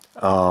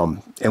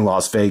in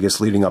Las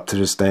Vegas leading up to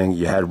this thing.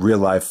 You had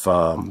real-life,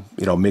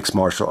 you know, mixed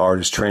martial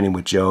artists training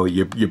with Joe.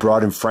 You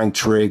brought in Frank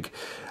Trigg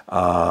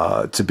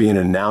to be an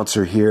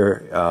announcer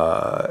here.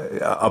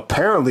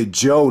 Apparently,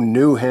 Joe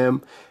knew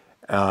him.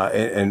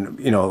 And,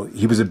 you know,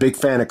 he was a big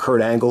fan of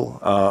Kurt Angle.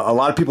 A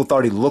lot of people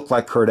thought he looked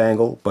like Kurt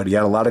Angle, but he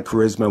had a lot of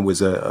charisma,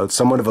 was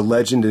somewhat of a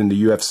legend in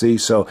the UFC.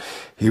 So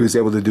he was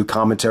able to do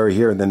commentary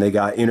here. And then they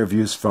got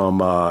interviews from,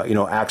 you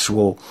know,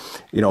 actual,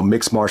 you know,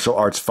 mixed martial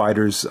arts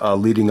fighters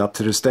leading up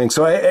to this thing.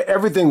 So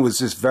everything was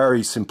just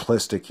very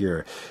simplistic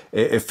here.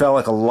 It felt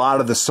like a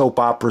lot of the soap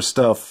opera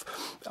stuff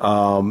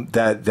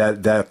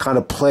that kind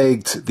of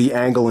plagued the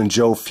Angle and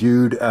Joe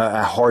feud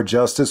at Hard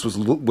Justice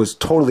was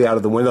totally out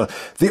of the window.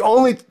 The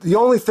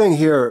only thing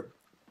here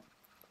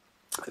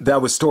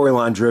that was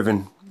storyline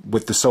driven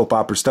with the soap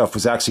opera stuff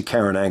was actually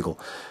Karen Angle.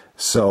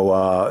 So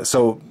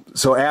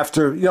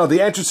after, you know,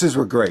 the entrances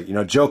were great. You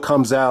know, Joe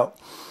comes out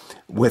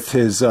with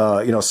his,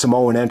 you know,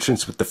 Samoan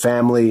entrance with the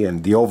family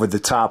and the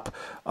over-the-top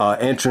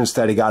entrance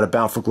that he got at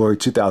Bound for Glory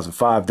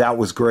 2005. That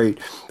was great.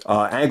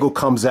 Angle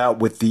comes out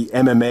with the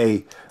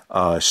MMA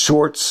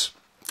shorts.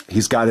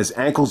 He's got his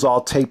ankles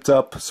all taped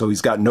up, so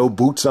he's got no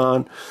boots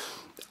on.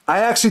 I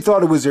actually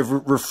thought it was a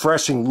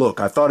refreshing look.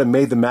 I thought it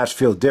made the match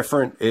feel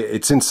different.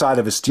 It's inside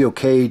of a steel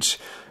cage.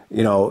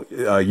 You know,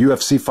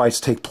 UFC fights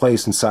take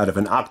place inside of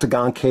an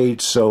octagon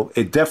cage, so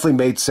it definitely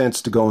made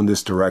sense to go in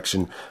this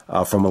direction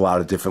from a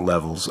lot of different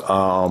levels.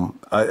 So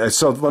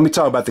let me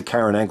talk about the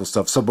Karen Angle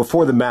stuff. So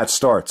before the match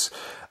starts,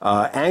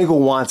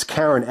 Angle wants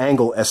Karen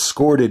Angle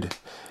escorted,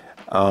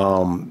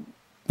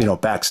 you know,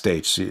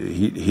 backstage.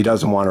 He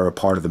doesn't want her a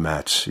part of the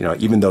match, you know,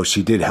 even though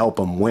she did help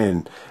him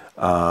win,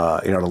 you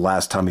know, the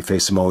last time he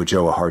faced Samoa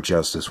Joe at Hard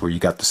Justice, where you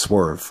got the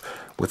swerve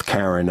with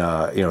Karen,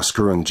 you know,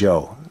 screwing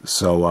Joe.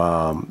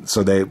 So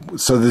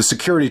the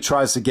security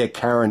tries to get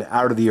Karen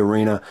out of the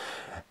arena,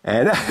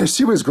 and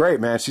she was great,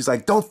 man. She's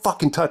like, "Don't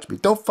fucking touch me,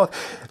 don't fuck."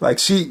 Like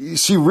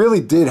she really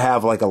did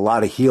have like a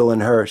lot of heel in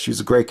her. She was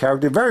a great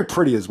character, very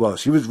pretty as well.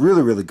 She was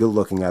really good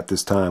looking at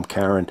this time,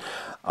 Karen.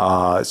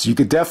 So you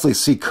could definitely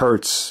see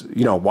Kurt's,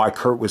 you know, why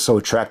Kurt was so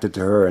attracted to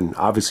her, and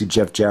obviously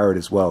Jeff Jarrett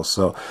as well.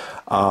 So,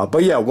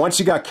 but yeah, once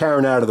you got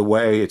Karen out of the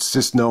way, it's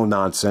just no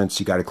nonsense.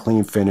 You got a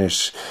clean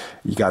finish.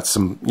 You got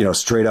some, you know,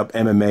 straight up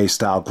MMA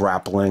style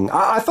grappling.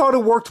 I thought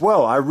it worked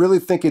well. I really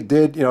think it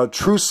did. You know,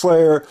 True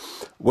Slayer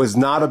was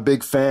not a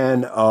big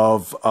fan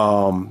of,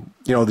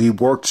 you know, the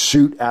worked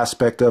shoot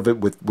aspect of it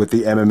with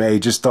the MMA.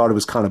 Just thought it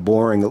was kind of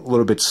boring, a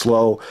little bit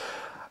slow.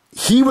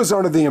 He was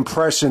under the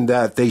impression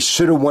that they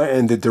should have went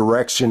in the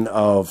direction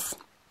of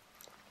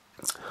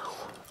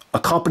a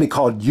company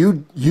called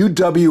UWFI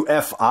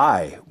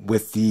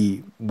with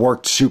the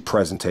worked shoot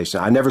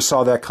presentation. I never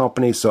saw that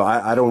company, so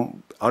I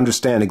don't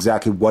understand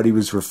exactly what he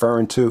was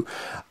referring to,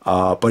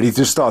 but he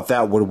just thought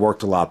that would have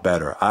worked a lot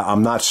better.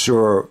 I'm not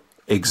sure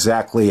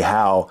exactly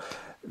how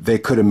they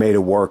could have made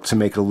it work to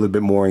make it a little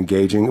bit more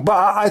engaging, but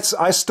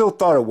I still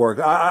thought it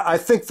worked. I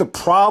think the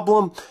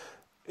problem,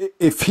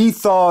 if he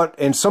thought,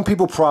 and some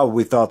people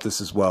probably thought this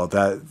as well,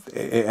 that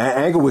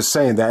Angle was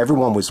saying that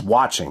everyone was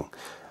watching.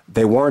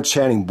 They weren't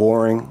chanting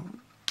boring.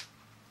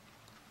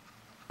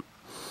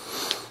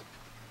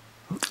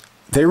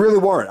 They really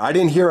weren't. I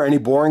didn't hear any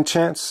boring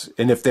chants,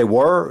 and if they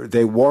were,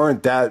 they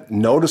weren't that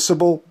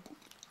noticeable.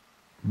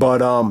 But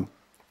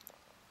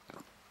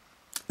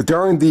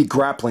during the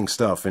grappling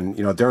stuff, and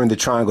you know, during the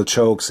triangle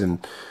chokes,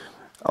 and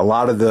a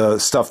lot of the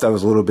stuff that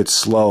was a little bit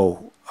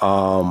slow,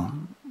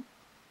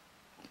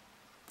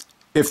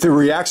 if the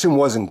reaction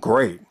wasn't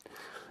great,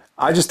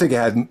 I just think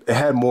it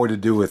had more to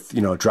do with,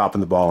 you know,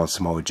 dropping the ball on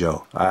Samoa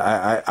Joe.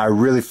 I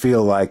really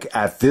feel like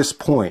at this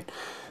point,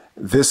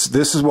 this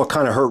is what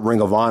kind of hurt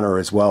Ring of Honor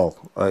as well.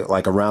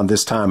 Like around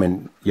this time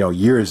and, you know,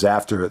 years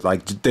after,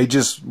 like they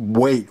just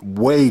wait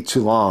way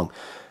too long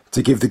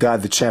to give the guy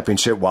the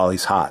championship while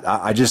he's hot.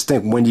 I just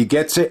think when you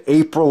get to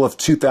April of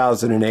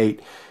 2008,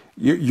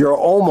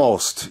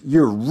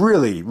 you're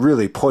really,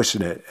 really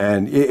pushing it.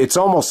 And it's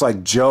almost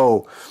like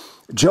Joe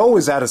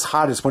was at his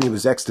hottest when he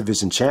was X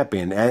Division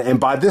champion. And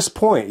by this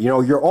point, you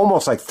know, you're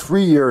almost like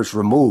 3 years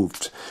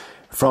removed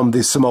from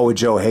the Samoa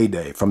Joe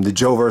heyday, from the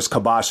Joe versus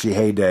Kobashi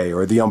heyday,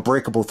 or the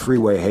Unbreakable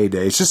three-way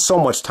heyday. It's just so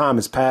much time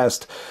has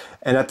passed.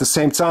 And at the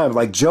same time,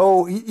 like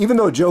Joe, even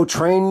though Joe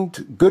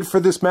trained good for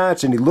this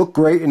match and he looked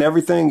great and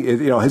everything,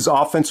 you know, his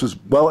offense was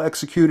well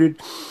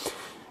executed,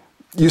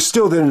 you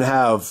still didn't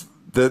have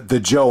the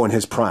Joe in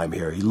his prime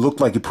here. He looked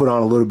like he put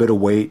on a little bit of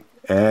weight.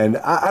 And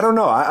I don't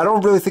know. I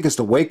don't really think it's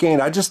the weight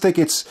gain. I just think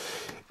it's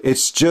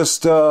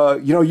just, you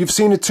know, you've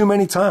seen it too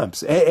many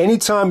times.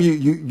 Anytime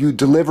you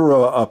deliver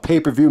a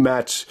pay-per-view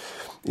match,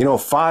 you know,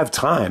 5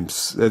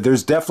 times,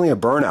 there's definitely a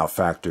burnout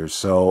factor.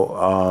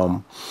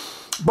 So,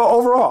 but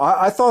overall,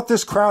 I thought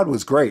this crowd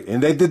was great.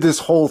 And they did this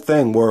whole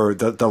thing where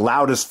the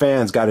loudest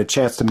fans got a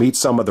chance to meet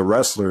some of the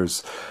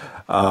wrestlers.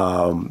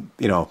 You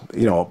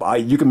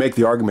can make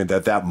the argument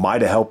that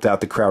might have helped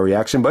out the crowd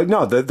reaction, but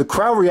no, the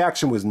crowd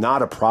reaction was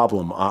not a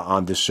problem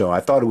on this show. I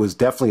thought it was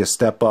definitely a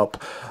step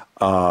up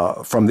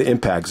from the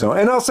Impact Zone.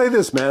 And I'll say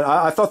this, man,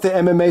 I thought the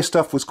MMA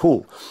stuff was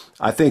cool.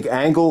 I think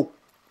Angle's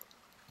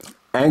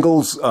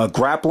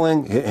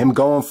grappling, him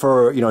going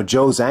for, you know,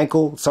 Joe's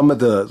ankle, some of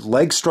the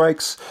leg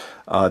strikes,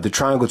 the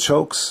triangle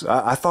chokes,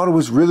 I thought it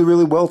was really,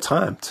 really well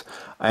timed.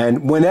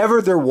 And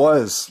whenever there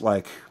was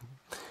like,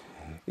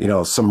 you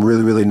know, some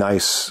really, really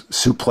nice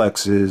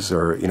suplexes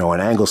or, you know, an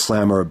angle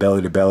slam or a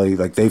belly to belly,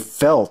 like they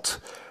felt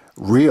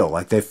real,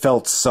 like they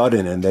felt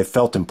sudden and they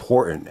felt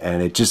important.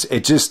 And it just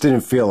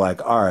didn't feel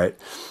like, all right,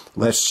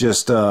 let's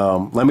just,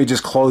 let me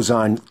just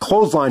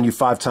clothesline you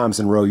 5 times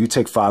in a row. You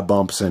take 5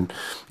 bumps and,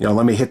 you know,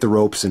 let me hit the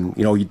ropes and,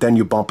 you know, then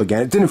you bump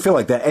again. It didn't feel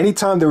like that.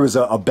 Anytime there was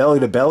a belly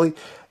to belly,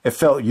 it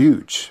felt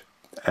huge.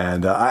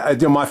 And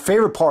you know, my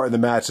favorite part of the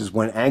match is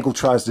when Angle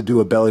tries to do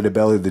a belly to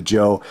belly to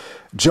Joe.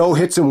 Joe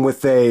hits him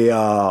with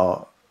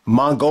a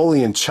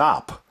Mongolian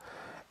chop,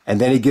 and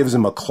then he gives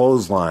him a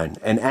clothesline.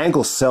 And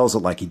Angle sells it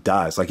like he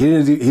dies. Like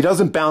he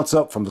doesn't bounce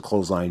up from the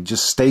clothesline; he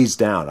just stays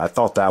down. I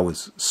thought that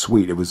was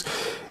sweet. It was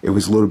a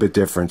little bit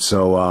different.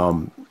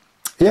 So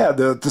yeah,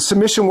 the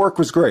submission work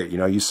was great. You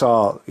know, you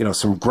saw, you know,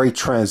 some great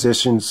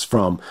transitions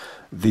from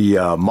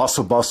the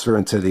muscle buster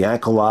into the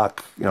ankle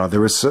lock. You know, there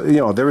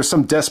was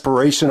some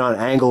desperation on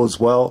Angle as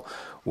well,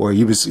 where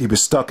he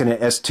was stuck in an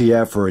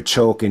STF or a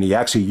choke, and he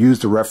actually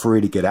used the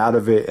referee to get out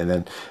of it. And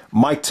then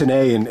Mike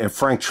Tenay and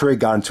Frank Trigg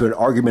got into an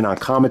argument on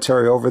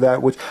commentary over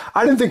that, which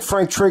I didn't think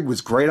Frank Trigg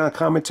was great on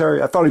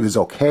commentary. I thought he was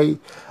okay.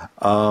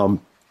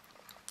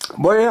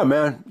 But yeah,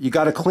 man, you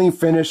got a clean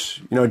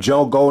finish. You know,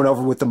 Joe going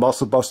over with the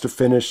muscle buster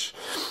finish.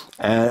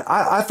 And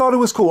I thought it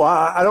was cool.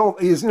 I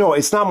don't, you know,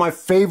 it's not my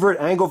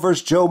favorite Angle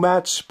versus Joe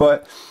match,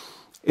 but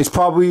it's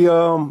probably,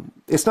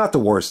 it's not the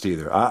worst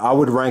either. I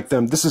would rank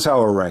them, this is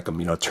how I rank them,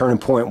 you know, Turning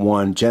Point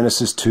 1,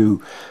 Genesis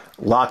 2,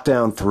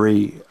 Lockdown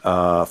 3,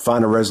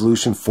 Final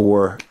Resolution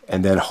 4,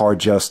 and then Hard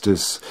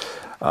Justice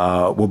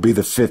will be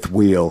the 5th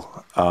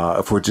wheel,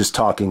 if we're just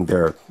talking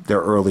their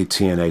early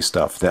TNA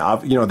stuff.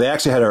 You know, they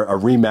actually had a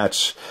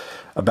rematch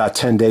about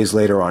 10 days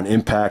later on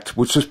Impact,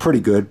 which was pretty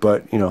good,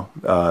 but, you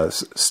know,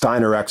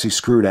 Steiner actually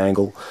screwed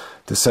Angle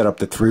to set up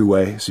the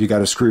 3-way, so you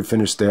got a screwed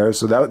finish there.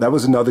 So that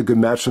was another good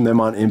match from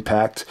them on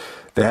Impact.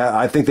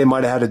 I think they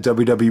might have had a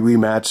WWE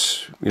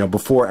match, you know,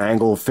 before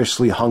Angle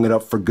officially hung it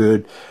up for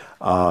good.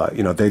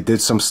 You know, they did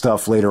some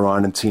stuff later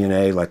on in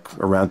TNA, like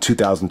around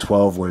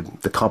 2012, where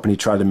the company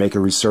tried to make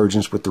a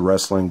resurgence with the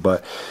wrestling.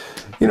 But,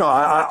 you know,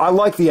 I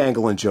like the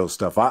Angle and Joe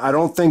stuff. I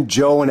don't think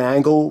Joe and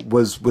Angle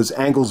was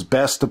Angle's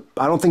best.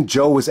 I don't think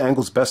Joe was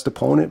Angle's best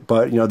opponent,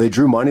 but, you know, they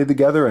drew money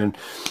together, and,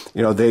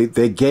 you know,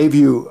 they gave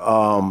you,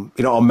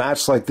 you know, a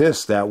match like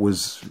this that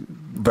was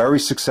very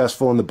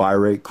successful in the buy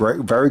rate,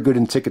 great, very good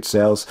in ticket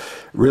sales,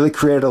 really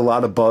created a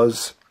lot of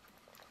buzz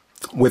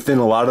within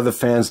a lot of the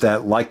fans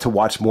that like to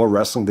watch more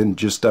wrestling than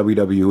just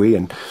WWE.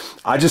 And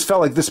I just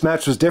felt like this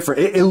match was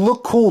different. It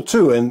looked cool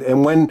too.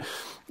 And when,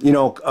 you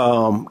know,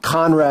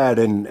 Conrad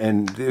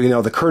and, you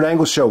know, the Kurt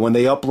Angle show, when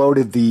they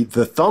uploaded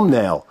the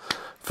thumbnail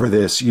for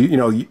this, you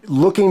know,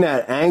 looking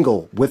at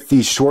Angle with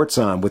these shorts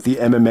on, with the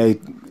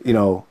MMA, you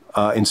know,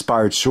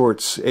 inspired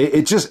shorts,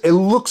 it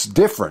looks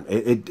different.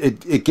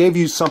 It gave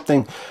you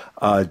something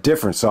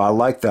different. So I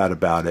like that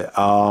about it.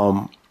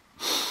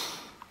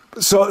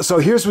 So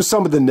here's where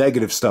some of the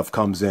negative stuff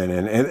comes in,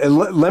 and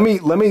let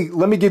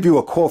me give you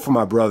a quote from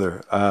my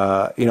brother.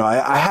 You know,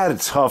 I had a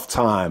tough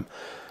time,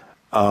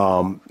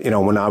 you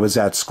know, when I was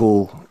at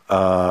school,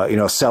 you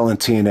know, selling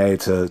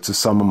TNA to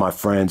some of my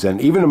friends,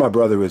 and even to my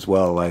brother as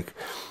well. Like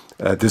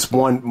this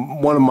one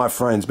of my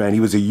friends, man, he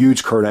was a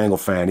huge Kurt Angle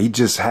fan. He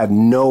just had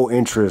no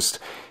interest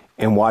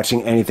in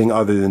watching anything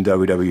other than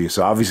WWE.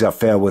 So obviously I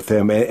failed with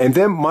him. And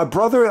then my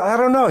brother, I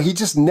don't know, he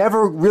just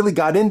never really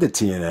got into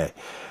TNA.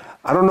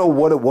 I don't know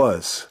what it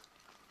was.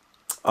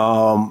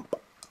 I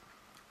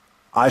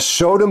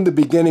showed him the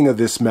beginning of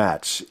this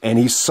match, and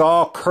he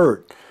saw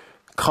Kurt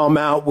come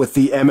out with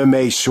the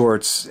MMA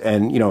shorts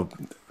and, you know,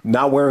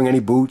 not wearing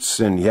any boots,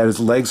 and he had his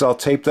legs all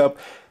taped up.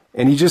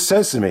 And he just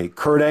says to me,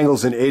 Kurt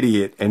Angle's an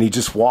idiot, and he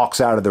just walks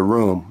out of the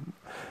room.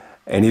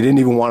 And he didn't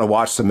even want to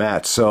watch the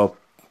match. So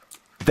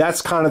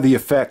that's kind of the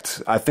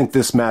effect I think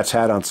this match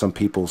had on some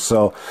people.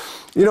 So,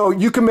 you know,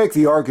 you can make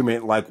the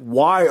argument, like,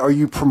 why are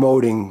you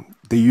promoting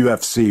the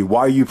UFC?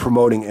 Why are you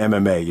promoting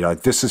MMA? You know,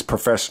 like, this is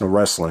professional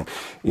wrestling.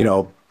 You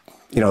know,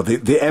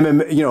 the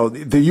MMA, you know,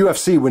 the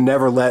UFC would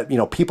never let, you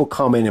know, people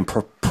come in and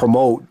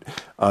promote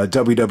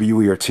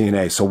WWE or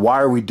TNA. So why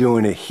are we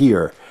doing it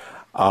here?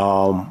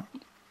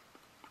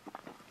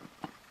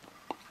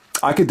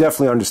 I could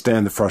definitely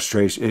understand the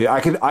frustration.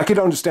 I could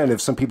understand if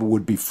some people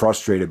would be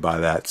frustrated by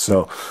that.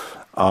 So,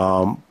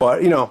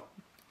 but you know,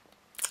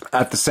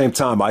 at the same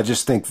time, I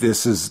just think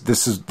this was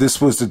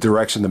the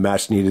direction the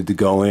match needed to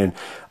go in.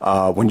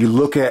 When you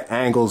look at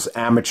Angle's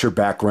amateur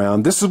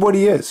background, this is what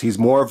he is. He's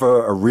more of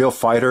a real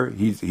fighter.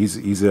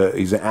 He's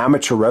an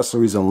amateur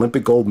wrestler. He's an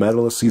Olympic gold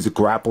medalist. He's a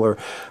grappler.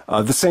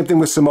 The same thing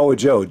with Samoa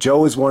Joe.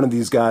 Joe is one of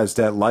these guys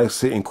that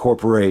likes to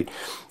incorporate,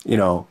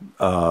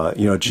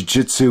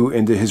 jiu-jitsu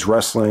into his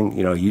wrestling.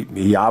 You know,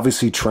 he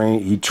obviously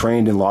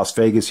trained in Las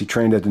Vegas. He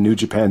trained at the New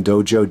Japan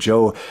Dojo.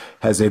 Joe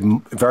has a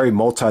very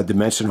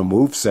multi-dimensional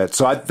moveset.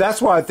 So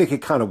that's why I think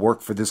it kind of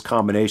worked for this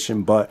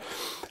combination. But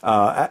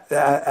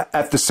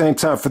at the same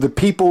time, for the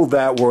people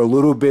that were a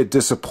little bit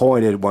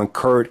disappointed when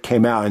Kurt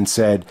came out and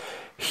said,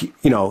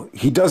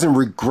 he doesn't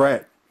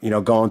regret,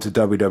 going to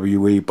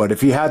WWE, but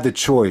if he had the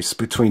choice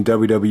between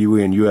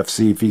WWE and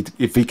UFC,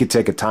 if he could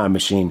take a time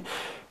machine,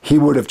 he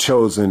would have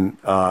chosen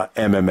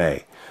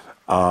MMA.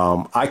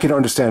 I can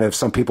understand if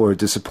some people are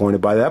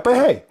disappointed by that, but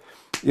hey,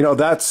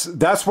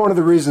 that's one of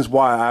the reasons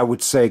why I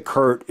would say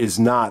Kurt is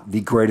not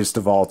the greatest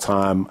of all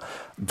time.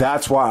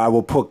 That's why I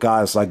will put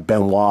guys like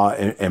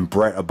Benoit and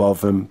Brett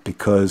above him,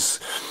 because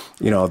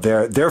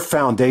their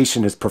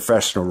foundation is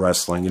professional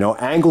wrestling.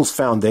 Angle's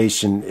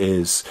foundation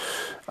is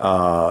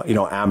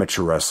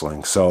amateur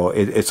wrestling, so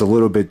it's a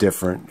little bit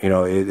different.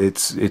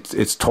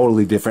 It's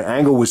totally different.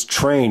 Angle was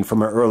trained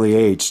from an early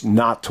age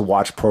not to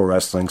watch pro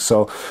wrestling,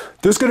 so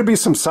there's going to be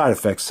some side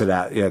effects to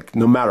that,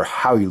 no matter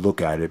how you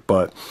look at it.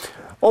 But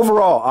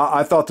overall,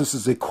 I thought this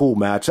is a cool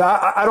match.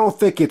 I don't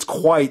think it's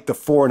quite the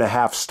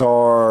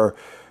 4.5-star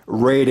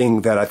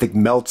rating that I think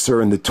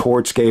Meltzer and the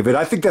Torch gave it.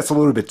 I think that's a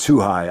little bit too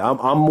high.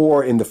 I'm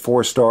more in the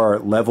 4-star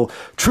level.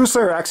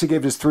 Trueslayer actually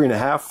gave this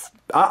 3.5.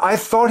 I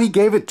thought he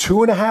gave it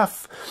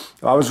 2.5.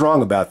 I was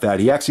wrong about that.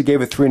 He actually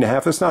gave it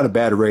 3.5. That's not a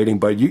bad rating,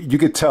 but you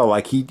could tell,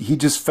 like, he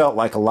just felt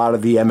like a lot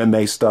of the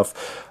MMA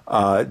stuff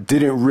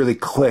didn't really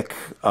click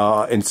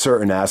in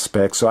certain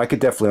aspects. So I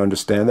could definitely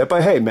understand that.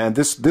 But hey, man,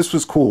 this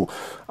was cool.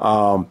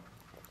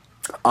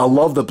 I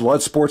love the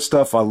blood sport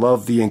stuff. I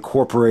love the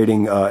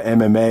incorporating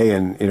MMA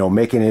and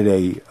making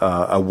it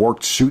a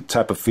worked shoot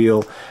type of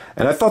feel.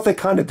 And I thought they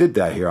kind of did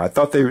that here. I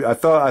thought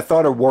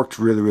it worked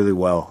really, really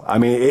well. I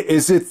mean,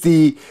 is it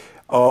the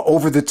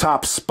over the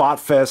top spot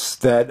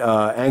fest that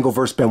Angle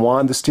versus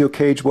Benoit in the steel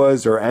cage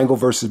was, or Angle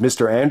versus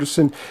Mr.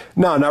 Anderson?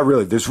 No, not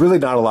really. There's really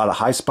not a lot of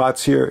high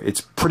spots here.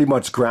 It's pretty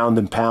much ground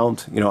and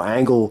pound.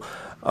 Angle.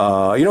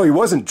 He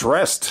wasn't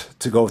dressed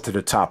to go to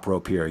the top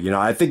rope here.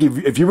 I think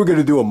if you were going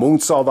to do a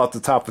moonsault off the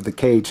top of the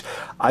cage,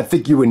 I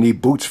think you would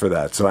need boots for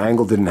that. So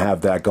Angle didn't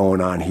have that going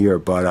on here.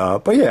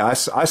 But yeah,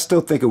 I still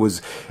think it was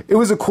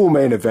a cool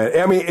main event.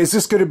 I mean, is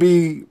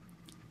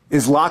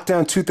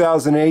Lockdown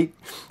 2008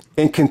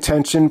 in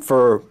contention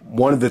for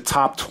one of the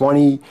top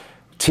 20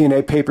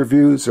 TNA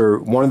pay-per-views or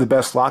one of the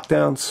best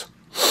lockdowns?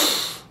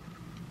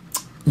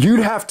 You'd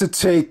have to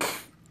take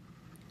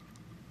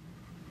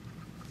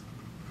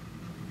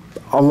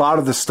a lot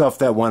of the stuff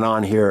that went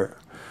on here.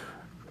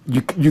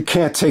 You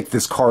can't take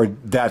this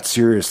card that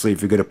seriously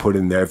if you're going to put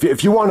in there.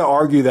 If you want to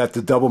argue that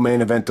the double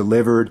main event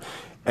delivered,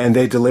 and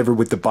they delivered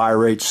with the buy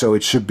rate, so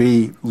it should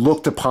be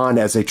looked upon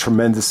as a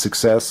tremendous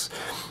success,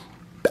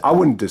 I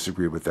wouldn't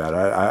disagree with that.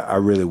 I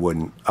really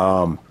wouldn't.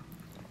 So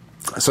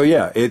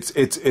yeah, it's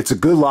a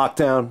good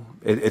lockdown.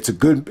 It's a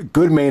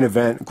good main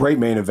event, great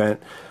main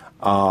event.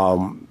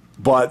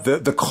 But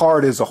the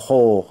card as a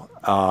whole,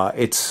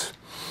 it's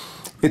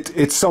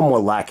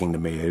somewhat lacking to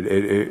me.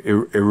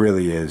 It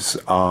really is.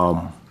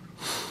 But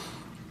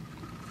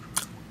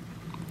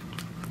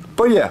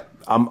yeah,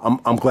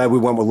 I'm glad we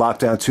went with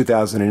Lockdown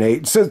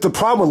 2008. So the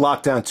problem with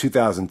Lockdown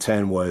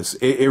 2010 was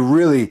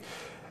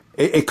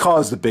it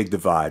caused a big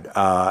divide.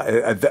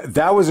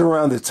 That was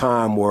around the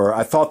time where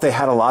I thought they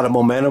had a lot of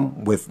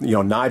momentum with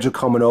Nigel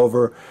coming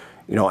over.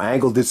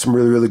 Angle did some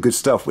really, really good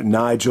stuff with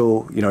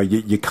Nigel.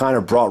 You kind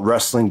of brought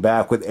wrestling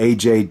back with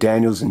AJ,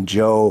 Daniels, and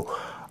Joe.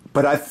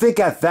 But I think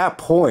at that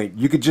point,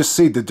 you could just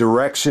see the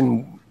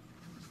direction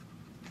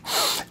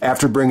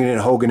after bringing in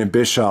Hogan and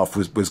Bischoff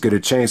was going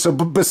to change. So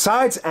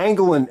besides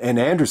Angle and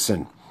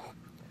Anderson,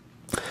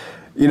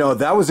 You know,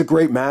 that was a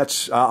great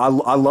match. I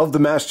love the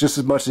match just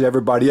as much as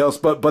everybody else,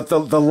 but the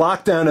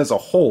lockdown as a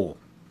whole,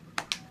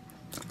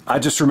 I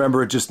just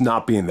remember it just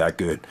not being that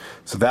good.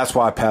 So that's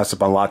why I passed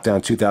up on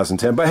Lockdown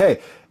 2010. But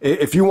hey,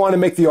 if you want to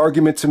make the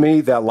argument to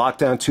me that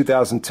Lockdown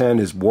 2010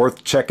 is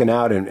worth checking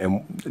out,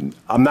 and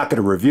I'm not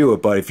going to review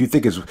it, but if you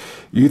think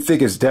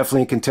it's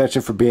definitely in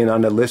contention for being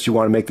on the list, you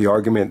want to make the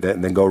argument,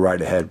 then go right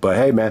ahead. But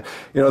hey, man,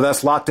 you know,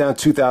 that's Lockdown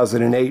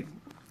 2008.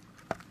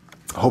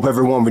 Hope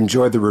everyone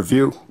enjoyed the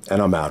review,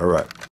 and I'm out. All right.